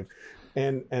 Dave.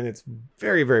 And it's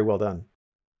very, very well done,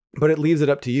 but it leaves it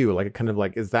up to you. Like, it kind of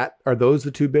like, are those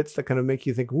the two bits that kind of make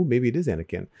you think, oh, maybe it is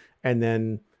Anakin. And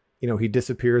then, he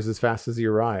disappears as fast as he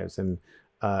arrives. And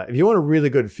if you want a really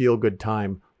good feel good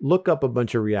time, look up a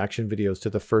bunch of reaction videos to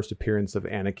the first appearance of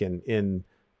Anakin in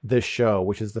this show,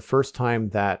 which is the first time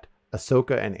that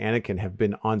Ahsoka and Anakin have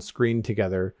been on screen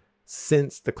together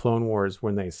since the Clone Wars,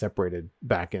 when they separated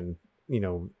back in,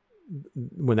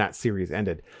 when that series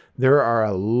ended. There are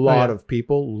a lot of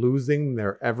people losing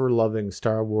their ever-loving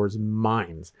Star Wars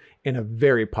minds in a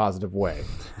very positive way.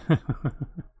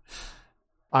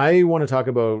 I want to talk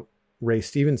about Ray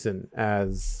Stevenson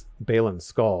as Baylan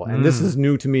Skoll. And this is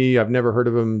new to me. I've never heard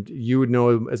of him. You would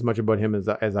know as much about him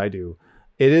as I do.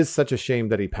 It is such a shame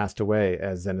that he passed away,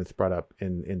 as Zenith brought up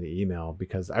in the email,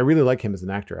 because I really like him as an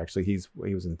actor. Actually,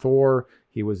 he was in Thor.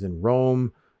 He was in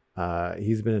Rome.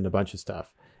 He's been in a bunch of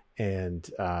stuff. And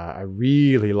I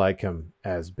really like him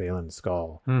as Baylan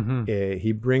Skoll.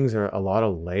 He brings a lot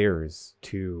of layers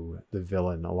to the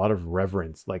villain, a lot of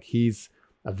reverence. Like, he's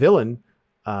a villain.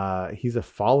 He's a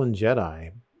fallen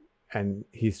Jedi. and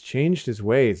he's changed his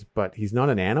ways, but he's not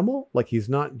an animal. Like he's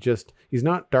not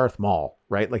Darth Maul,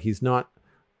 right? Like he's not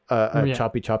a Yeah.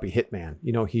 choppy hitman.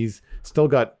 He's still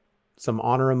got some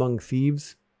honor among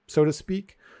thieves, so to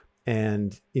speak.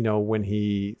 And when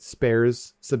he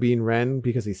spares Sabine Wren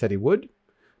because he said he would,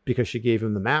 because she gave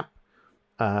him the map,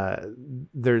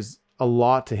 there's a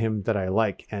lot to him that I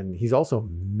like, and he's also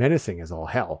menacing as all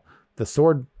hell. The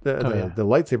sword, the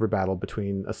lightsaber battle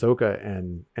between Ahsoka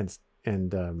and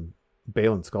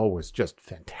Baylan Skoll was just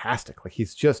fantastic. Like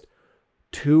he's just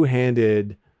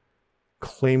two-handed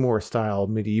Claymore style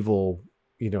medieval,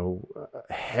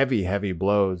 heavy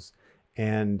blows,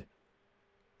 and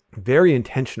very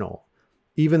intentional.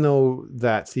 Even though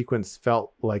that sequence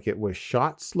felt like it was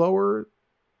shot slower,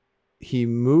 he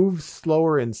moves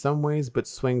slower in some ways, but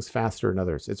swings faster in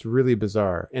others. It's really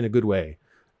bizarre in a good way.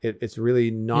 It's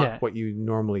really not what you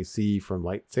normally see from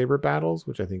lightsaber battles,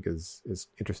 which I think is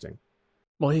interesting.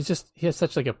 Well, he has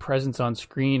such like a presence on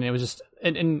screen. It was just,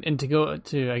 and to go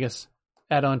to, I guess,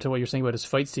 add on to what you're saying about his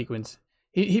fight sequence,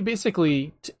 he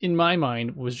basically, in my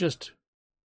mind, was just,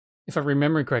 if I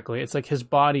remember correctly, it's like his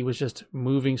body was just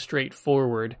moving straight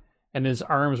forward, and his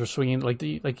arms were swinging like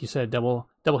you said,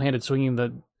 double-handed, swinging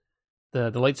the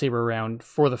lightsaber around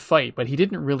for the fight. But he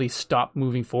didn't really stop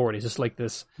moving forward. He's just like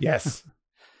this. Yes.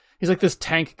 He's like this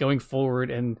tank going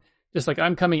forward, and just like,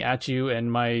 I'm coming at you,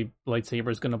 and my lightsaber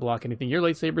is going to block anything your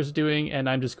lightsaber is doing, and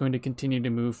I'm just going to continue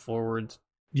to move forward.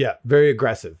 Yeah, very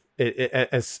aggressive.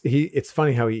 It's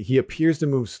funny how he appears to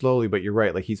move slowly, but you're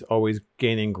right. Like he's always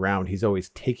gaining ground. He's always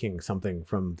taking something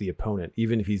from the opponent.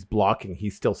 Even if he's blocking,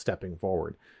 he's still stepping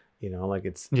forward. Like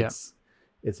it's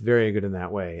very good in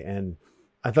that way. And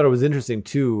I thought it was interesting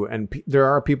too. And there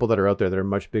are people that are out there that are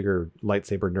much bigger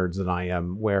lightsaber nerds than I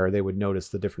am, where they would notice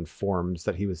the different forms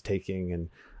that he was taking.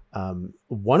 And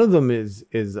one of them is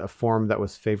a form that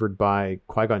was favored by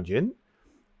Qui-Gon Jinn.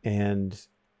 And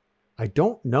I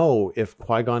don't know if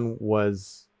Qui-Gon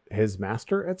was his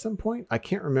master at some point. I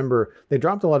can't remember. They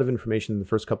dropped a lot of information in the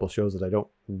first couple of shows that I don't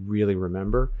really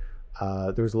remember.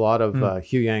 There was a lot of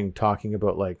Hugh Yang talking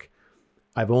about, like,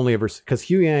 I've only ever... Because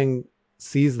Hugh Yang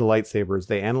sees the lightsabers.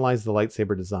 They analyze the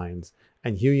lightsaber designs.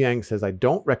 And Hugh Yang says, I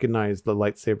don't recognize the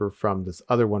lightsaber from this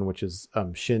other one, which is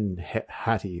Shin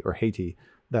Hati.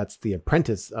 That's the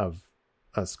apprentice of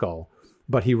Skull.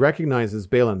 But he recognizes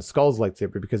Baylan Skoll's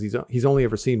lightsaber because he's only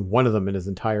ever seen one of them in his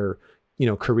entire,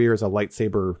 career as a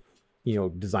lightsaber,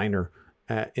 designer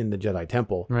in the Jedi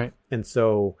Temple. Right. And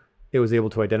so it was able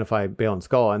to identify Baylan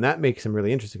Skoll, and that makes him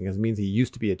really interesting because it means he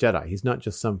used to be a Jedi. He's not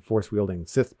just some force wielding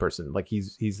Sith person. Like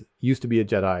he's used to be a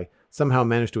Jedi, somehow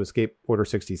managed to escape Order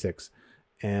 66,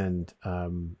 and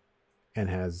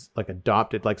has like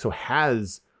adopted, like, so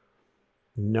has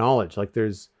knowledge. Like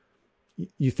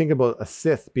you think about a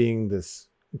Sith being this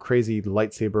crazy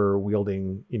lightsaber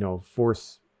wielding,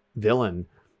 force villain.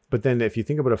 But then if you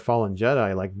think about a fallen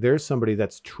Jedi, like there's somebody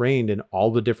that's trained in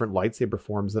all the different lightsaber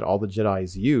forms that all the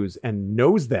Jedis use and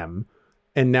knows them,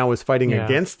 and now is fighting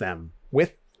against them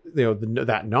with,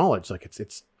 that knowledge. Like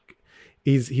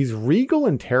he's regal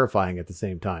and terrifying at the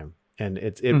same time. And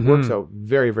it works out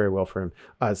very, very well for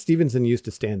him. Stevenson used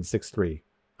to stand 6'3".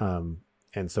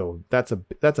 And so that's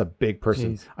a big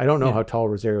person. Jeez. I don't know how tall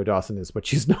Rosario Dawson is, but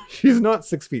she's not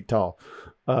 6 feet tall.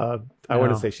 I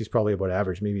want to say she's probably about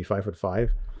average, maybe 5'5".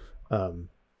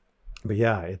 But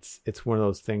yeah, it's one of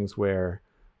those things where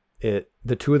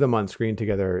the two of them on screen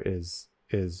together is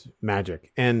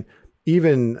magic. And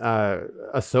even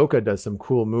Ahsoka does some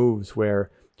cool moves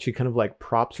where she kind of like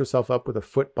props herself up with a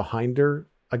foot behind her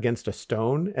against a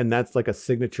stone, and that's like a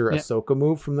signature Ahsoka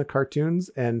move from the cartoons.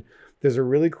 And there's a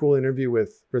really cool interview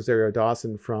with Rosario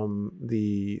Dawson from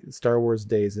the Star Wars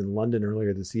days in London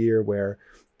earlier this year, where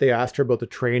they asked her about the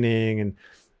training, and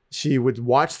she would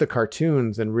watch the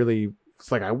cartoons and really,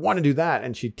 it's like, I want to do that.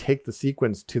 And she'd take the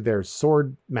sequence to their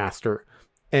sword master,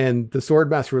 and the sword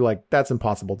master were like, that's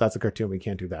impossible. That's a cartoon. We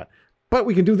can't do that. But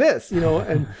we can do this,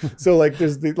 and so like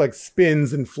there's the like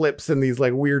spins and flips and these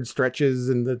like weird stretches,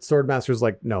 and the swordmaster's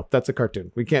like, no, that's a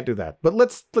cartoon. We can't do that. But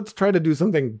let's try to do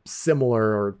something similar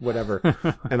or whatever.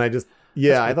 And I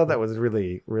thought that was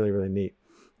really, really, really neat.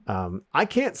 I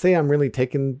can't say I'm really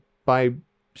taken by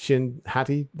Shin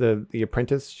Hati, the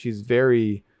apprentice. She's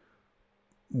very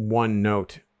one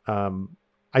note.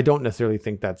 I don't necessarily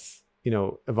think that's,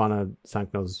 Ivana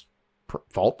Sankno's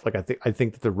fault. Like I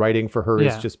think that the writing for her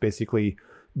is just basically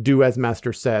do as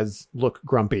master says, look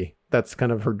grumpy. That's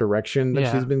kind of her direction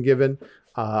that she's been given.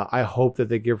 I hope that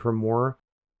they give her more.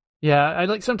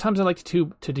 Yeah, sometimes I like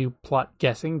to do plot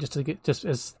guessing just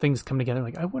as things come together.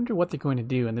 Like, I wonder what they're going to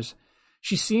do. And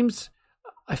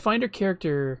I find her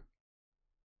character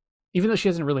even though she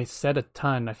hasn't really said a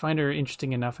ton, I find her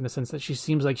interesting enough in the sense that she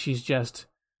seems like she's just,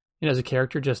 as a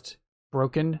character, just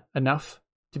broken enough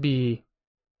to be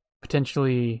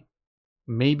potentially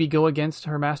maybe go against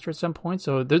her master at some point.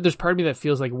 So there's part of me that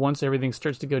feels like once everything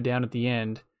starts to go down at the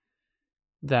end,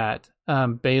 that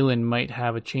Balin might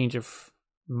have a change of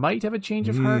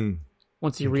heart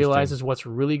once he realizes what's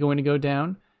really going to go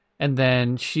down. And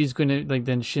then she's going to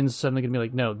then Shin's suddenly going to be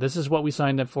like, no, this is what we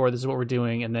signed up for. This is what we're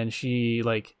doing. And then she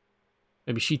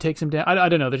maybe she takes him down. I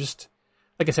don't know. They're just,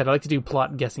 like I said, I like to do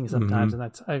plot guessing sometimes. And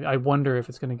that's, I wonder if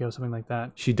it's going to go something like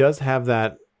that. She does have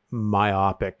that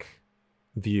myopic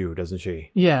view, doesn't she?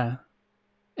 Yeah.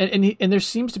 And there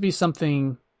seems to be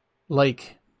something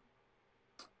like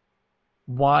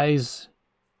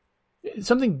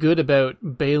something good about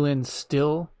Balin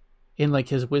still in like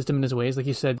his wisdom and his ways, like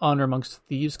you said, honor amongst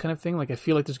thieves kind of thing. Like I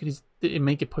feel like it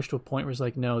may get pushed to a point where it's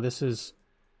like, no, this is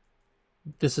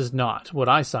not what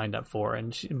I signed up for,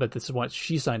 but this is what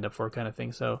she signed up for, kind of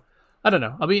thing. So I don't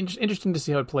know. I'll be interesting to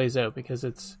see how it plays out, because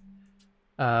it's,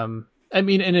 and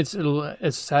it's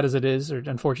as sad as it is, or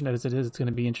unfortunate as it is, it's going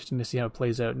to be interesting to see how it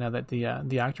plays out now that the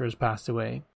actor has passed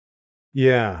away.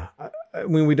 Yeah. I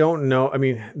mean, we don't know. I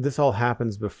mean, this all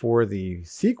happens before the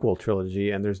sequel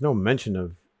trilogy, and there's no mention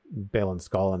of Balin's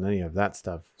skull and any of that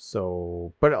stuff.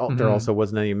 So, but there also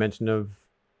wasn't any mention of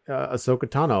Ahsoka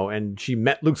Tano, and she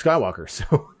met Luke Skywalker.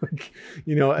 So,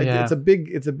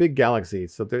 it's a big galaxy.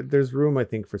 So there's room, I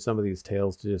think, for some of these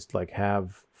tales to just like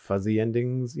have fuzzy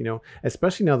endings,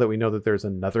 especially now that we know that there's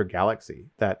another galaxy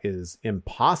that is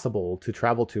impossible to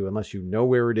travel to unless you know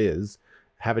where it is,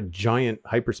 have a giant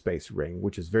hyperspace ring,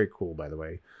 which is very cool, by the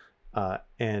way,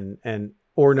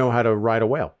 or know how to ride a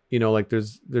whale.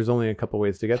 There's only a couple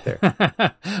ways to get there.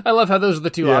 I love how those are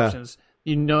the two options.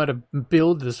 You know how to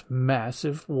build this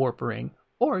massive warp ring,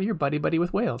 or you're buddy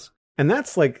with whales. And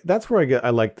that's where I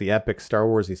like the epic Star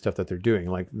Warsy stuff that they're doing.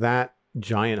 Like that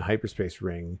giant hyperspace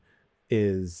ring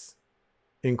is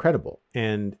incredible,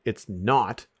 and it's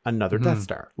not another Death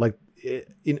Star. Like it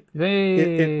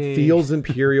feels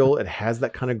imperial. It has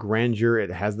that kind of grandeur.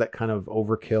 It has that kind of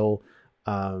overkill.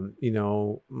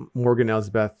 Morgan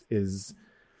Elsbeth is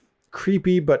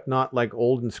creepy, but not like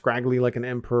old and scraggly like an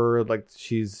emperor. Like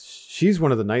she's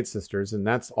one of the Night Sisters, and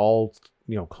that's all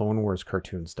Clone Wars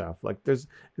cartoon stuff. Like there's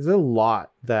a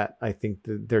lot that I think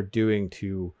that they're doing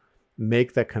to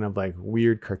make that kind of like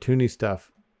weird cartoony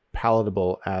stuff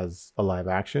palatable as a live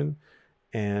action.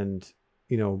 And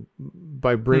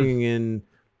by bringing in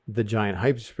the giant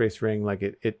hyperspace ring, like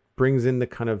it brings in the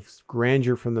kind of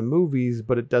grandeur from the movies,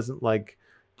 but it doesn't like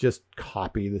just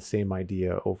copy the same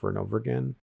idea over and over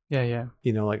again. Yeah.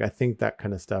 I think that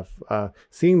kind of stuff.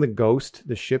 Seeing the Ghost,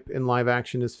 the ship in live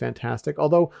action, is fantastic.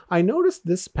 Although I noticed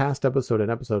this past episode, in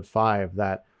episode 5,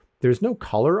 that there's no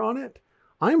color on it.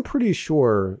 I'm pretty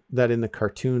sure that in the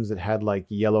cartoons it had like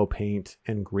yellow paint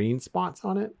and green spots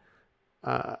on it.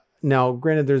 Now,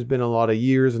 granted, there's been a lot of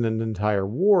years and an entire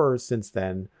war since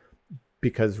then,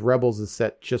 because Rebels is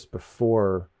set just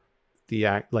before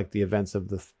the events of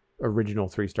the original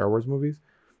 3 Star Wars movies.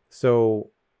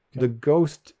 So the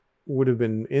Ghost would have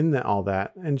been in all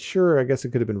that, and sure, I guess it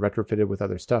could have been retrofitted with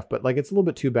other stuff, but like it's a little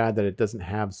bit too bad that it doesn't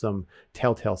have some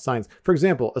telltale signs. For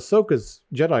example, Ahsoka's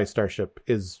Jedi starship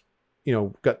is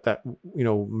got that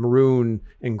maroon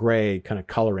and gray kind of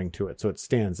coloring to it, so it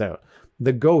stands out.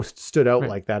 The Ghost stood out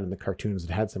like that in the cartoons. It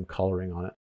had some coloring on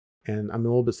it, and I'm a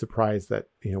little bit surprised that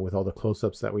with all the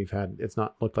close-ups that we've had, it's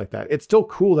not looked like that. It's still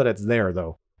cool that it's there,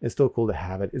 though. It's still cool to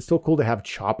have it. It's still cool to have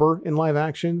Chopper in live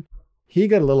action. He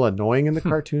got a little annoying in the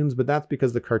cartoons, but that's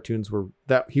because the cartoons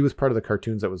he was part of the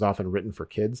cartoons that was often written for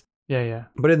kids. Yeah.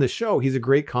 But in the show, he's a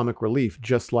great comic relief,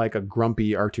 just like a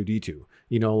grumpy R2-D2.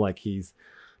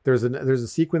 There's a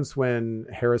sequence when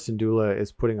Harrison Dula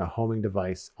is putting a homing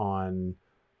device on,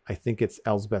 I think it's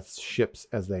Elsbeth's ships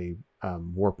as they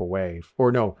warp away.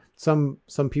 Or no, some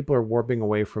people are warping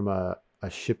away from a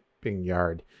shipping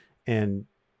yard, and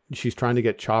she's trying to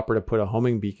get Chopper to put a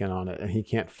homing beacon on it, and he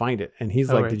can't find it. And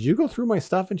he's like, did you go through my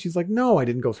stuff? And she's like, no, I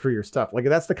didn't go through your stuff. Like,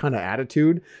 that's the kind of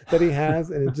attitude that he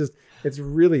has. And it's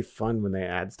really fun when they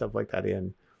add stuff like that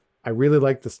in. I really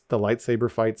like the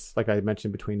lightsaber fights, like I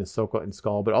mentioned, between Ahsoka and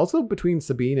Skull, but also between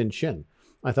Sabine and Shin.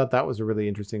 I thought that was a really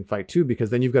interesting fight too, because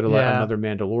then you've got another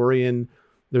Mandalorian.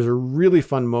 There's a really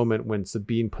fun moment when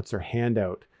Sabine puts her hand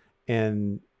out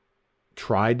and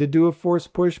tried to do a force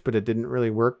push, but it didn't really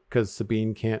work because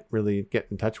Sabine can't really get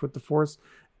in touch with the force.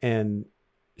 And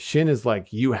Shin is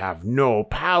like, you have no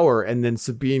power. And then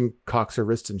Sabine cocks her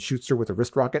wrist and shoots her with a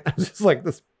wrist rocket. I was just like,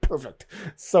 this perfect.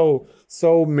 So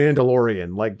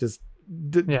Mandalorian, like just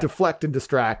deflect and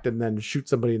distract and then shoot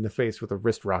somebody in the face with a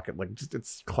wrist rocket. Like, just,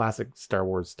 it's classic Star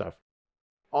Wars stuff.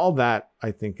 All that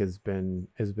I think has been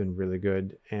really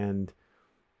good. And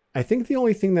I think the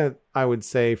only thing that I would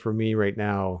say for me right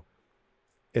now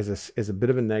is a bit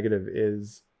of a negative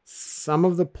is some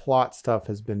of the plot stuff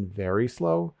has been very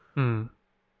slow.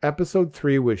 Episode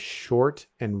 3 was short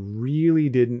and really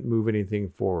didn't move anything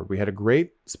forward. We had a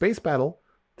great space battle.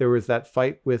 There was that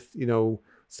fight with,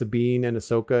 Sabine and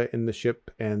Ahsoka in the ship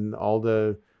and all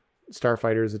the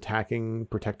starfighters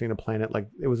protecting a planet. Like,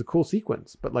 it was a cool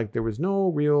sequence, but like there was no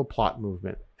real plot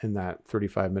movement in that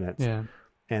 35 minutes. Yeah.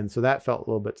 And so that felt a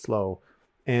little bit slow.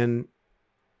 And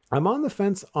I'm on the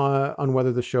fence on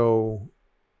whether the show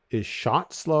is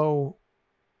shot slow,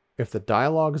 if the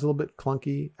dialogue is a little bit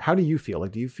clunky. How do you feel?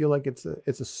 Like, do you feel like it's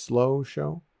a slow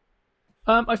show?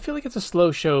 I feel like it's a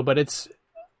slow show, but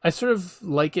I sort of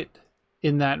like it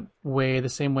in that way, the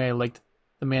same way I liked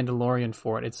The Mandalorian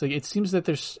for it. It's like, it seems that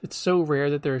it's so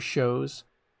rare that there are shows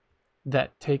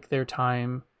that take their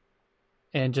time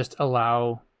and just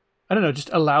allow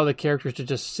the characters to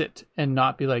just sit and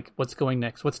not be like, what's going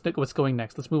next? What's going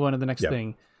next? Let's move on to the next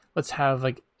thing. Let's have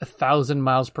like 1,000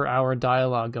 miles per hour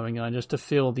dialogue going on just to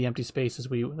fill the empty spaces.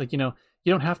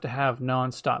 You don't have to have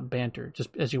nonstop banter just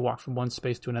as you walk from one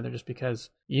space to another, just because,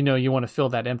 you want to fill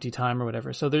that empty time or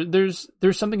whatever. So there's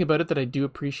something about it that I do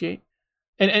appreciate.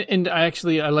 And I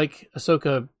like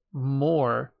Ahsoka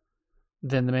more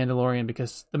than The Mandalorian,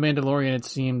 because The Mandalorian, it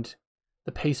seemed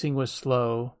the pacing was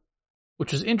slow,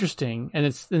 which was interesting. And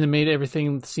it made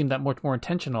everything seem that much more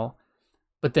intentional.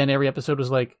 But then every episode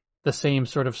was like the same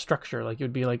sort of structure. Like, it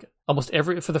would be like almost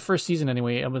for the first season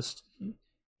anyway, almost,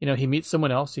 he meets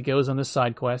someone else. He goes on this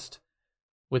side quest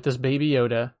with this baby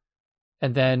Yoda,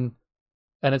 and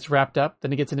it's wrapped up.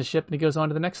 Then he gets in his ship and he goes on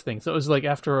to the next thing. So it was like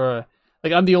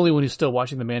I'm the only one who's still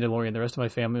watching The Mandalorian. The rest of my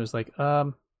family was like,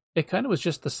 it kind of was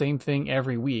just the same thing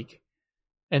every week.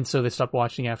 And so they stopped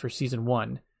watching after season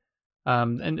 1.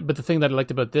 But the thing that I liked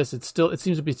about this, it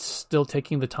seems to be still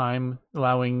taking the time,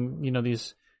 allowing,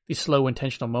 these slow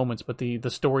intentional moments, but the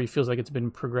story feels like it's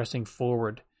been progressing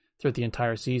forward throughout the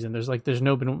entire season. There's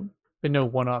been no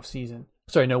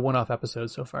one-off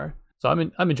episodes so far. So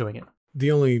I'm enjoying it.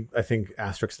 The only, I think,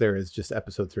 asterisk there is just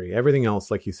episode 3. Everything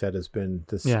else, like you said, has been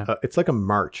this. Yeah. It's like a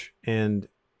march, and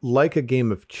like a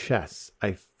game of chess,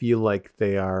 I feel like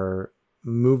they are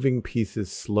moving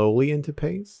pieces slowly into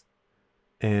pace,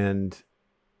 and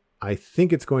I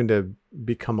think it's going to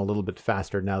become a little bit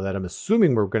faster now that I'm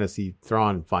assuming we're going to see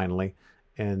Thrawn finally,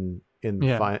 and in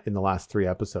the last 3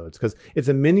 episodes, because it's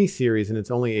a mini series and it's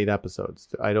only 8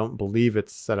 episodes. I don't believe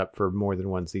it's set up for more than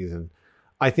one season.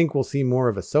 I think we'll see more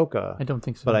of Ahsoka. I don't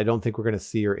think so. But I don't think we're going to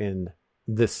see her in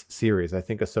this series. I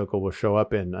think Ahsoka will show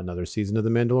up in another season of The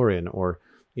Mandalorian, or,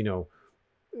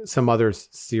 some other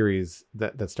series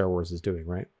that Star Wars is doing,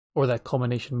 right? Or that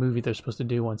culmination movie they're supposed to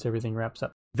do once everything wraps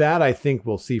up. That I think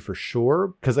we'll see for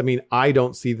sure. Because, I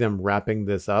don't see them wrapping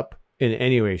this up in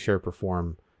any way, shape, or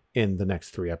form in the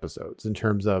next 3 episodes in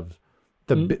terms of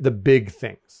the big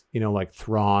things, like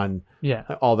Thrawn,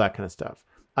 all that kind of stuff.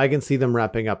 I can see them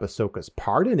wrapping up Ahsoka's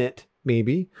part in it,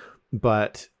 maybe,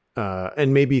 but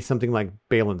and maybe something like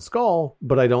Baylan Skoll,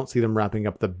 but I don't see them wrapping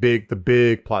up the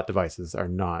big plot devices are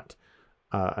not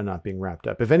being wrapped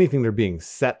up. If anything, they're being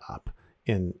set up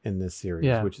in this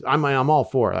series, which I'm all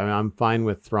for. I'm fine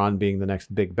with Thrawn being the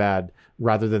next big bad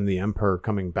rather than the Emperor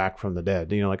coming back from the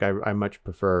dead. I much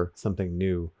prefer something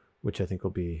new, which I think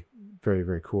will be very,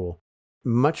 very cool.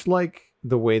 Much like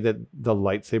the way that the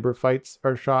lightsaber fights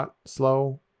are shot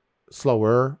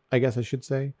slower, I guess I should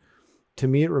say. To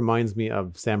me, it reminds me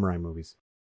of samurai movies.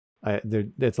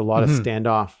 It's a lot of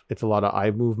standoff. It's a lot of, I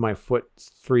move my foot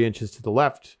 3 inches to the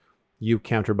left. You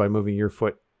counter by moving your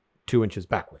foot 2 inches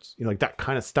backwards. Like that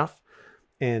kind of stuff.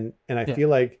 And I feel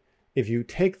like if you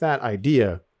take that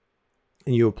idea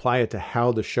and you apply it to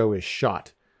how the show is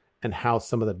shot and how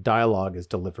some of the dialogue is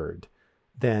delivered,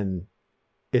 then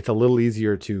it's a little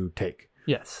easier to take.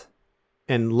 Yes.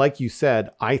 And like you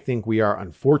said, I think we are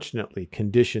unfortunately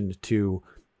conditioned to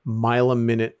mile a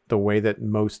minute the way that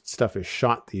most stuff is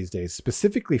shot these days,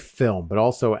 specifically film, but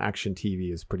also action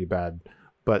TV is pretty bad.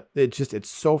 But it's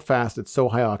so fast. It's so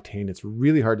high octane. It's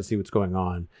really hard to see what's going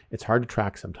on. It's hard to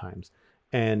track sometimes.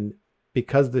 And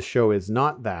because the show is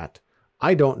not that,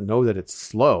 I don't know that it's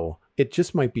slow. It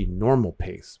just might be normal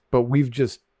pace, but we've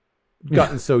just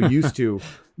gotten so used to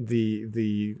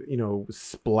the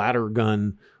splatter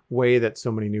gun way that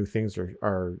so many new things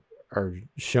are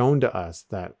shown to us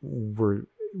that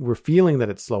we're feeling that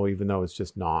it's slow, even though it's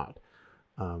just not.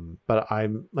 But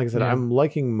I'm, like I said, I'm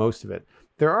liking most of it.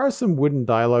 there are some wooden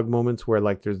dialogue moments where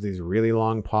like there's these really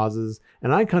long pauses,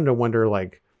 and I kind of wonder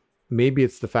like maybe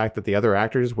it's the fact that the other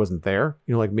actor just wasn't there.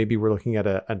 You know, like maybe we're looking at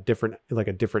a different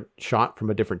shot from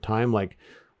a different time. Like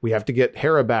we have to get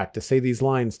Hera back to say these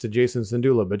lines to Jason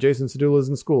Syndulla, but Jason Syndulla's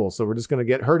in school, so we're just going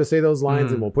to get her to say those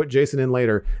lines and we'll put Jason in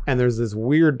later. And there's this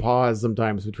weird pause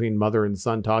sometimes between mother and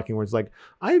son talking where it's like,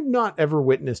 I've not ever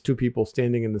witnessed two people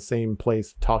standing in the same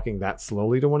place talking that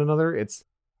slowly to one another. It's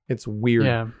weird.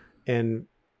 Yeah. And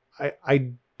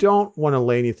I don't want to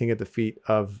lay anything at the feet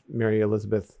of Mary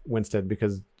Elizabeth Winstead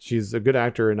because she's a good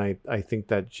actor and I think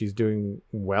that she's doing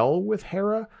well with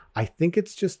Hera. I think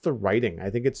it's just the writing. I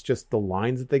think it's just the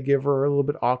lines that they give her are a little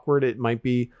bit awkward. It might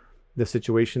be the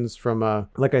situations from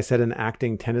like I said, an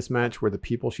acting tennis match where the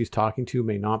people she's talking to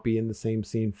may not be in the same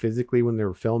scene physically when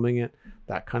they're filming it,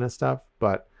 that kind of stuff.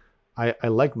 But I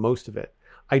like most of it.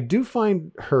 I do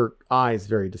find her eyes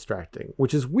very distracting,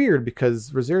 which is weird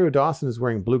because Rosario Dawson is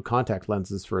wearing blue contact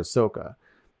lenses for Ahsoka.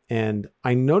 And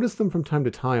I notice them from time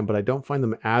to time, but I don't find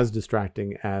them as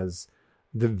distracting as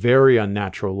the very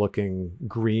unnatural looking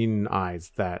green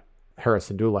eyes that Hera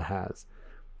Syndulla has.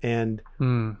 And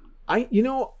I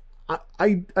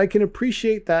can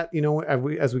appreciate that, you know,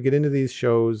 as we get into these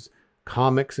shows,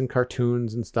 comics and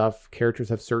cartoons and stuff, characters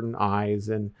have certain eyes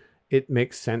and it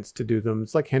makes sense to do them.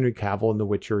 It's like Henry Cavill in The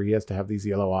Witcher. He has to have these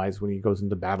yellow eyes when he goes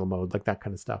into battle mode, like that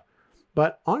kind of stuff.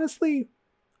 But honestly,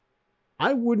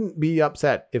 I wouldn't be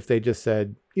upset if they just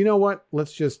said, you know what,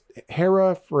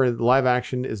 Hera for live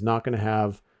action is not going to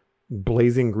have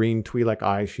blazing green Twi'lek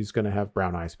eyes. She's going to have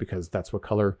brown eyes because that's what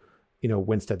color, you know,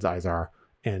 Winstead's eyes are.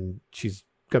 And she's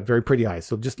got very pretty eyes.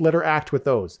 So just let her act with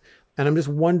those. And I'm just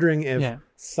wondering if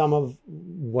some of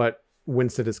what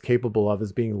Winstead is capable of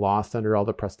is being lost under all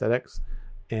the prosthetics.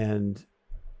 And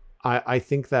I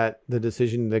think that the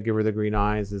decision to give her the green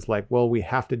eyes is like, well, we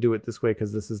have to do it this way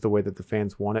because this is the way that the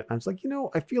fans want it. I'm just like, you know,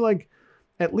 I feel like,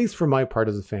 at least for my part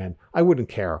as a fan, I wouldn't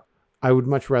care. I would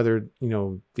much rather, you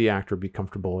know, the actor be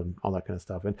comfortable and all that kind of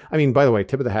stuff. And I mean, by the way,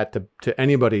 tip of the hat to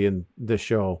anybody in this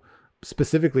show,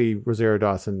 specifically Rosario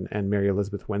Dawson and Mary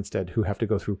Elizabeth Winstead, who have to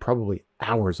go through probably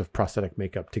hours of prosthetic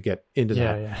makeup to get into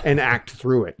that and act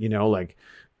through it. You know, like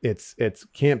it's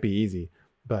can't be easy.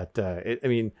 But I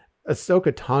mean,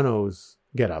 Ahsoka Tano's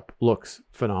getup looks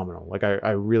phenomenal. Like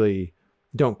I really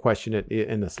don't question it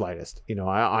in the slightest. You know,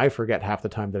 I forget half the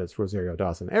time that it's Rosario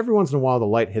Dawson. Every once in a while, the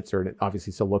light hits her and it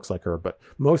obviously still looks like her. But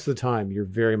most of the time, you're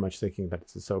very much thinking that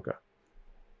it's Ahsoka.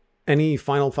 Any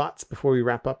final thoughts before we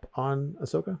wrap up on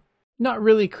Ahsoka? Not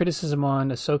really criticism on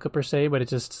Ahsoka per se, but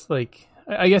it's just like,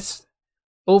 I guess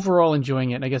overall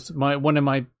enjoying it. I guess one of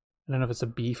my, I don't know if it's a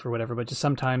beef or whatever, but just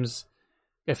sometimes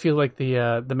I feel like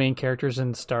the main characters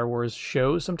in Star Wars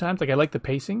shows sometimes, like I like the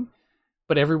pacing,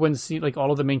 but like all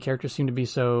of the main characters seem to be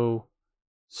so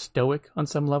stoic on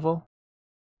some level.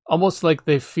 Almost like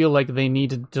they feel like they need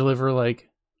to deliver, like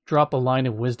drop a line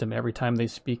of wisdom every time they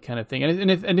speak kind of thing.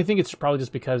 And I think it's probably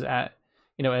just because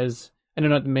as I know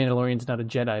not the Mandalorian's not a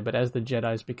Jedi, but as the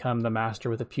Jedis become the master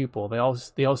with a pupil, they all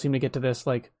seem to get to this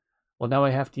like, well, now I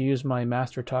have to use my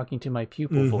master talking to my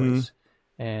pupil voice,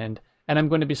 and I'm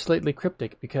going to be slightly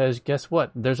cryptic because guess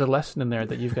what? There's a lesson in there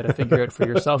that you've got to figure out for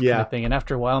yourself, kind of thing. And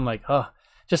after a while, I'm like,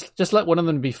 just let one of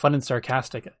them be fun and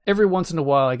sarcastic. Every once in a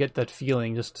while, I get that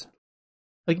feeling, just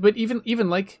like, but even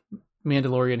like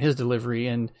Mandalorian, his delivery,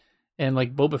 and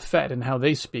like Boba Fett and how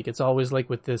they speak, it's always like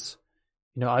with this,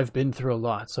 you know, I've been through a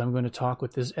lot, so I'm going to talk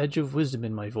with this edge of wisdom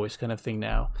in my voice kind of thing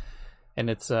now. And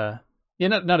it's, not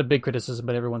a big criticism,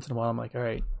 but every once in a while I'm like, all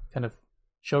right, kind of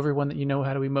show everyone that you know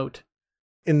how to emote.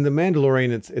 In The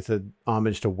Mandalorian, it's an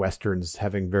homage to Westerns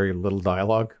having very little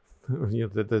dialogue,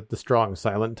 you know, the strong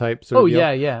silent type sort of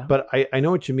deal. Yeah. But I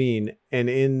know what you mean. And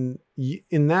in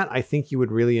that, I think you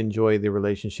would really enjoy the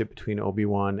relationship between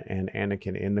Obi-Wan and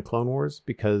Anakin in the Clone Wars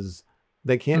because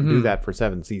they can't do that for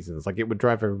 7 seasons. Like it would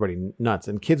drive everybody nuts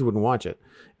and kids wouldn't watch it.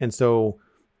 And so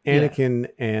Anakin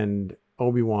and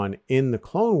Obi-Wan in the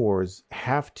Clone Wars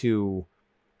have to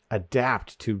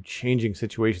adapt to changing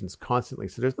situations constantly.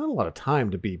 So there's not a lot of time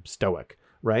to be stoic,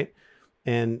 right?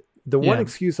 And the one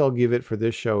excuse I'll give it for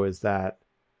this show is that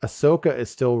Ahsoka is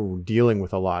still dealing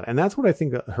with a lot. And that's what I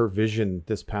think her vision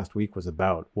this past week was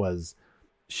about, was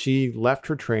she left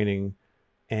her training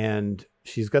and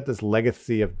she's got this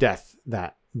legacy of death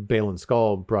that Baylan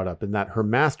Skoll brought up, and that her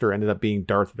master ended up being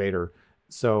Darth Vader.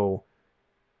 So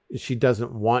she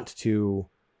doesn't want to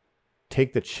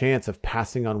take the chance of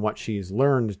passing on what she's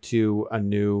learned to a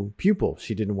new pupil.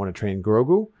 She didn't want to train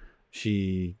Grogu.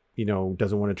 She,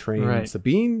 doesn't want to train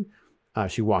Sabine.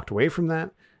 She walked away from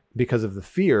that because of the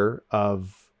fear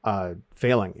of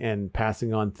failing and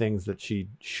passing on things that she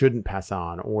shouldn't pass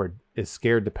on, or is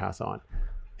scared to pass on.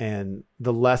 And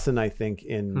the lesson, I think,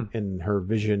 in her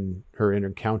vision, her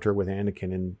encounter with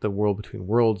Anakin in the World Between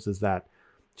Worlds, is that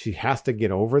she has to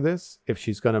get over this if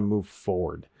she's going to move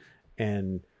forward.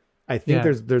 And I think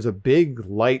there's a big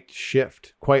light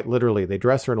shift, quite literally. They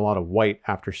dress her in a lot of white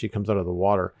after she comes out of the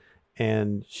water,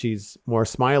 and she's more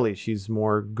smiley. She's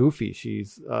more goofy.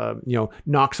 She's,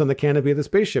 knocks on the canopy of the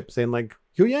spaceship saying like,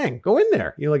 Hu Yang, go in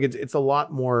there. Like it's a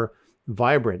lot more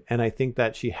vibrant. And I think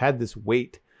that she had this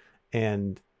weight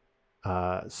and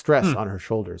stress on her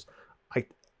shoulders.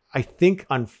 I think,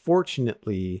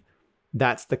 unfortunately,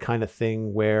 that's the kind of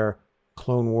thing where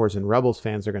Clone Wars and Rebels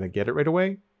fans are going to get it right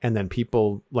away. And then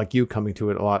people like you coming to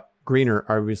it a lot greener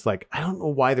are just like, I don't know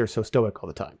why they're so stoic all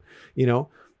the time.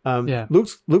 Luke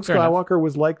Skywalker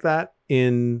was like that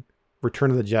in Return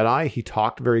of the Jedi. He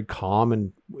talked very calm,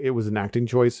 and it was an acting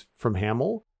choice from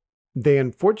Hamill. They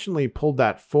unfortunately pulled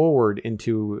that forward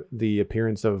into the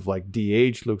appearance of like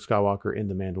de-aged Luke Skywalker in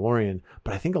The Mandalorian.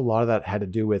 But I think a lot of that had to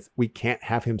do with, we can't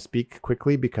have him speak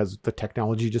quickly because the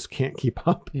technology just can't keep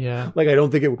up. Yeah. Like, I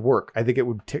don't think it would work. I think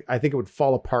it would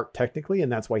fall apart technically. And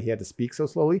that's why he had to speak so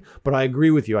slowly. But I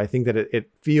agree with you. I think that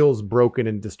it feels broken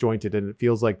and disjointed, and it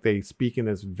feels like they speak in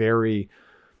this very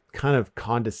kind of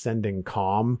condescending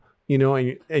calm, and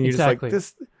you're exactly. just like,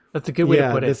 this. That's a good way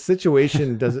to put it. The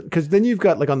situation doesn't, because then you've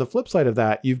got, like, on the flip side of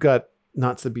that, you've got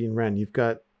not Sabine Wren, you've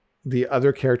got the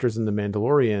other characters in The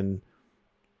Mandalorian,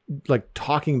 like,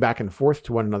 talking back and forth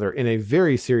to one another in a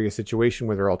very serious situation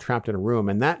where they're all trapped in a room.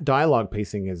 And that dialogue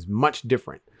pacing is much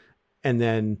different. And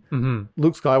then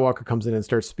Luke Skywalker comes in and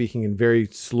starts speaking in very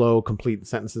slow, complete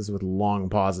sentences with long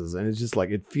pauses. And it's just like,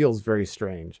 it feels very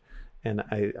strange. And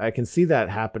I can see that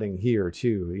happening here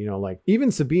too. Like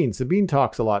even Sabine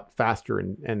talks a lot faster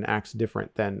and acts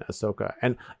different than Ahsoka.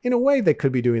 And in a way they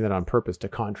could be doing that on purpose to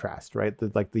contrast, right?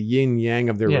 The yin yang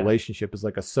of their relationship is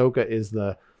like, Ahsoka is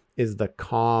the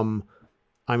calm,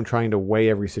 I'm trying to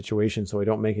weigh every situation so I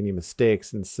don't make any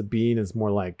mistakes. And Sabine is more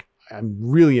like, I'm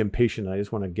really impatient. I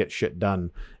just want to get shit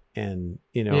done. And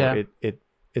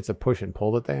it's a push and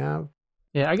pull that they have.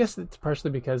 Yeah, I guess it's partially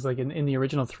because like in the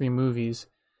original 3 movies,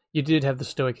 you did have the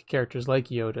stoic characters like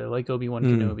Yoda, like Obi-Wan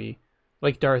Kenobi,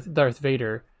 like Darth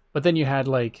Vader. But then you had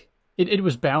like, it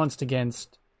was balanced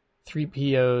against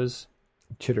 3POs.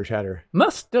 Chitter chatter.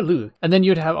 Master Luke. And then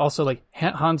you'd have also like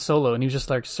Han Solo, and he was just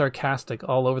like sarcastic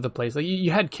all over the place. Like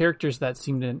you had characters that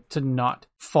seemed to not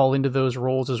fall into those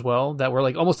roles as well, that were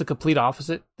like almost a complete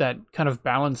opposite, that kind of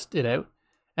balanced it out.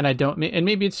 And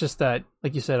maybe it's just that,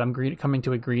 like you said, I'm coming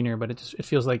to it greener, but it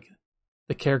feels like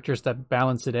the characters that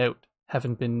balance it out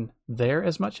haven't been there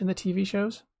as much in the TV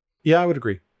shows. Yeah, I would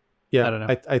agree. Yeah, I don't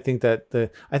know. I think that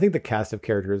the cast of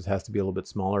characters has to be a little bit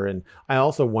smaller, and I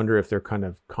also wonder if they're kind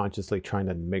of consciously trying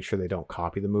to make sure they don't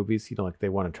copy the movies. Like they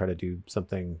want to try to do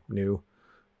something new.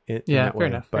 In that way.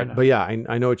 Fair enough. But yeah,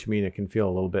 I know what you mean. It can feel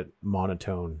a little bit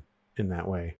monotone in that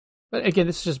way. But again,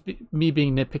 this is just me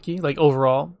being nitpicky. Like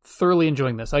overall, thoroughly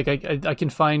enjoying this. Like I can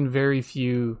find very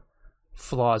few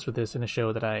flaws with this in a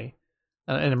show that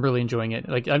and I'm really enjoying it.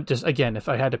 Like I'm just, again, if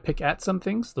I had to pick at some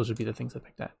things, those would be the things I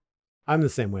picked at. I'm the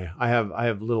same way. I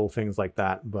have little things like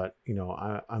that, but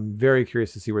I'm very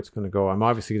curious to see where it's going to go. I'm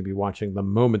obviously going to be watching the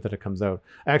moment that it comes out.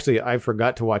 Actually, I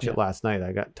forgot to watch it last night.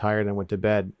 I got tired and went to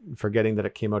bed, forgetting that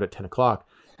it came out at 10 o'clock.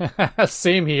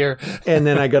 Same here. And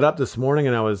then I got up this morning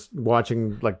and I was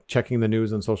watching, like checking the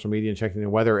news on social media and checking the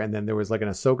weather. And then there was like an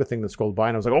Ahsoka thing that scrolled by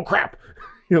and I was like, oh crap.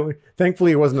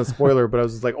 Thankfully it wasn't a spoiler, but I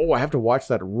was just like, oh, I have to watch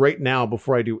that right now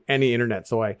before I do any internet.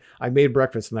 So I made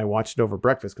breakfast and I watched it over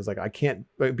breakfast because like I can't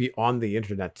be on the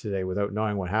internet today without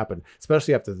knowing what happened,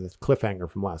 especially after this cliffhanger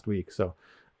from last week. So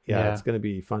yeah. It's going to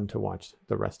be fun to watch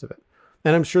the rest of it.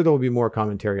 And I'm sure there will be more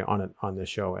commentary on it on this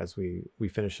show as we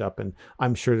finish up. And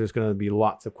I'm sure there's going to be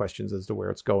lots of questions as to where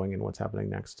it's going and what's happening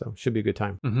next. So should be a good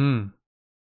time. Mm-hmm.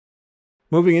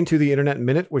 Moving into the Internet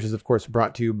Minute, which is, of course,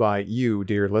 brought to you by you,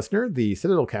 dear listener. The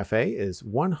Citadel Cafe is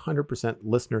 100%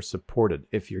 listener supported.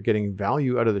 If you're getting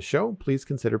value out of the show, please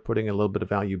consider putting a little bit of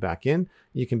value back in.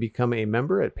 You can become a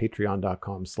member at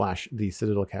patreon.com/the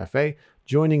Citadel Cafe.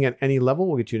 Joining at any level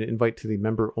will get you an invite to the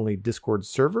member-only Discord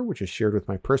server, which is shared with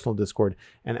my personal Discord,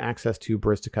 and access to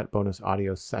Barista Cut bonus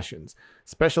audio sessions.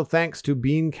 Special thanks to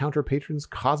Bean Counter patrons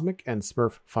Cosmic and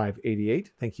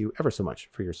Smurf588. Thank you ever so much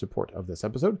for your support of this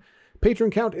episode.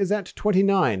 Patron count is at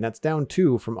 29. That's down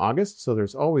 2 from August, so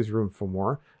there's always room for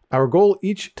more. Our goal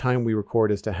each time we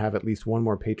record is to have at least one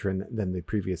more patron than the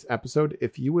previous episode.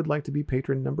 If you would like to be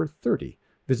patron number 30,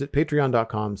 visit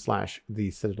patreon.com/the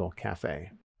Citadel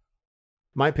Cafe.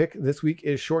 My pick this week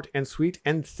is short and sweet,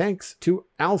 and thanks to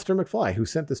Alistair McFly, who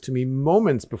sent this to me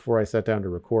moments before I sat down to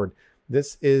record.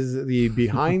 This is the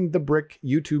Behind the Brick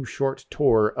YouTube short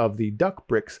tour of the Duck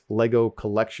Bricks Lego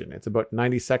collection. It's about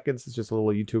 90 seconds. It's just a little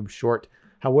YouTube short.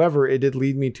 However, it did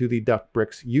lead me to the Duck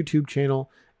Bricks YouTube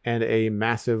channel and a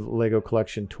massive Lego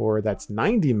collection tour that's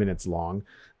 90 minutes long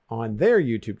on their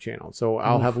YouTube channel. So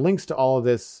I'll have links to all of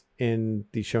this in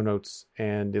the show notes,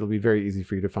 and it'll be very easy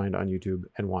for you to find on YouTube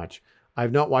and watch.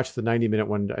 I've not watched the 90-minute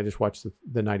one. I just watched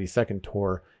the 90-second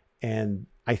tour, and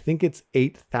I think it's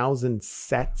 8,000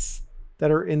 sets that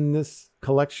are in this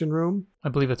collection room. I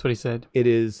believe that's what he said. It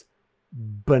is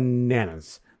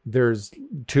bananas. There's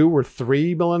 2 or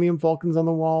 3 Millennium Falcons on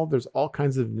the wall. There's all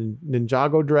kinds of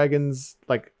Ninjago dragons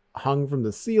like hung from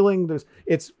the ceiling.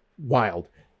 It's wild,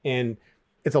 and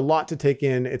it's a lot to take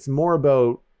in. It's more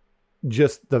about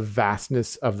just the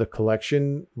vastness of the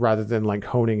collection rather than like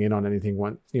honing in on anything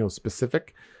one,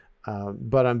 specific.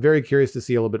 But I'm very curious to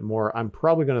see a little bit more. I'm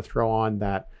probably going to throw on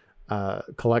that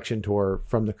collection tour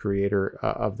from the creator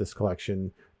of this collection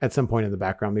at some point in the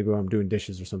background, maybe when I'm doing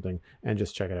dishes or something, and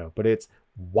just check it out. But it's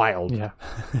wild. Yeah.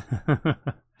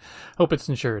 Hope it's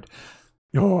insured.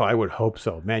 Oh, I would hope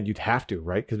so, man. You'd have to,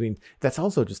 right? Because I mean, that's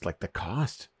also just like the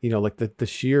cost, like the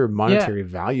sheer monetary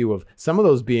value of some of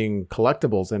those being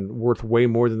collectibles and worth way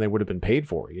more than they would have been paid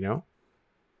for.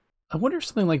 I wonder if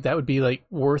something like that would be like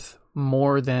worth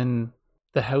more than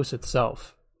the house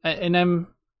itself. And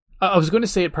I was going to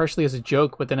say it partially as a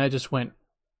joke, but then I just went,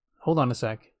 hold on a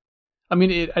sec. I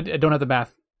mean, I don't have the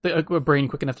math, a brain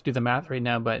quick enough to do the math right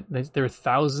now, but there are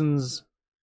thousands.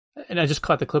 And I just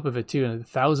caught the clip of it too. And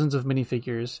thousands of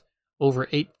minifigures, over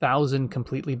 8,000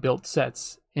 completely built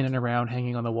sets in and around,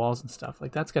 hanging on the walls and stuff.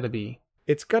 Like that's got to be.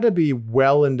 It's got to be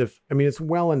well into. I mean, it's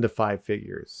well into 5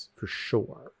 figures for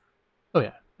sure. Oh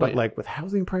yeah, but like with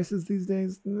housing prices these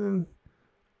days, I don't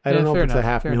know if it's a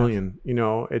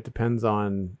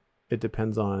 $500,000. It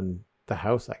depends on the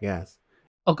house, I guess.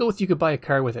 I'll go with you could buy a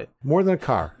car with it. More than a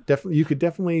car. Definitely, you could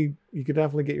definitely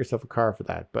get yourself a car for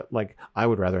that. But like, I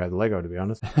would rather have the Lego, to be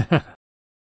honest.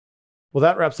 Well,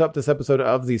 that wraps up this episode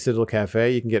of the Citadel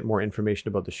Cafe. You can get more information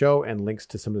about the show and links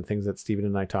to some of the things that Stephen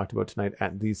and I talked about tonight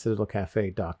at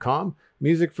thecitadelcafe.com.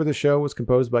 Music for the show was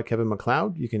composed by Kevin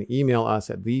MacLeod. You can email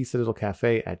us at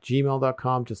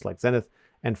thecitadelcafe@gmail.com, just like Zenith,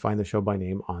 and find the show by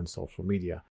name on social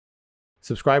media.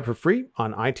 Subscribe for free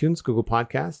on iTunes, Google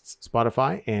Podcasts,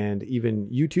 Spotify, and even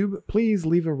YouTube. Please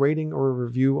leave a rating or a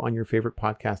review on your favorite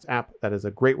podcast app. That is a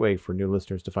great way for new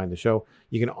listeners to find the show.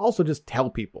 You can also just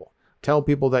tell people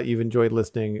that you've enjoyed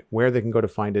listening, where they can go to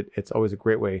find it. It's always a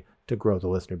great way to grow the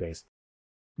listener base.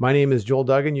 My name is Joel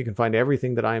Duggan. You can find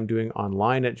everything that I am doing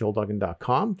online at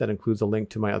joelduggan.com. That includes a link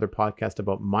to my other podcast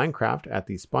about Minecraft at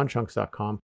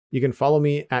thespawnchunks.com. You can follow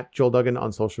me at Joel Duggan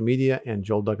on social media and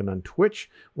Joel Duggan on Twitch,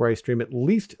 where I stream at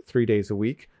least 3 days a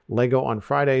week, Lego on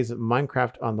Fridays,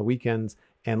 Minecraft on the weekends,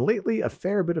 and lately a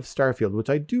fair bit of Starfield, which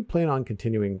I do plan on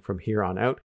continuing from here on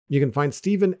out. You can find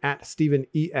Stephen at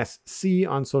StephenESC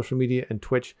on social media and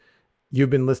Twitch. You've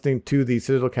been listening to the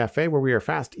Citadel Cafe, where we are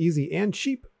fast, easy, and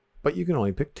cheap, but you can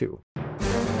only pick 2.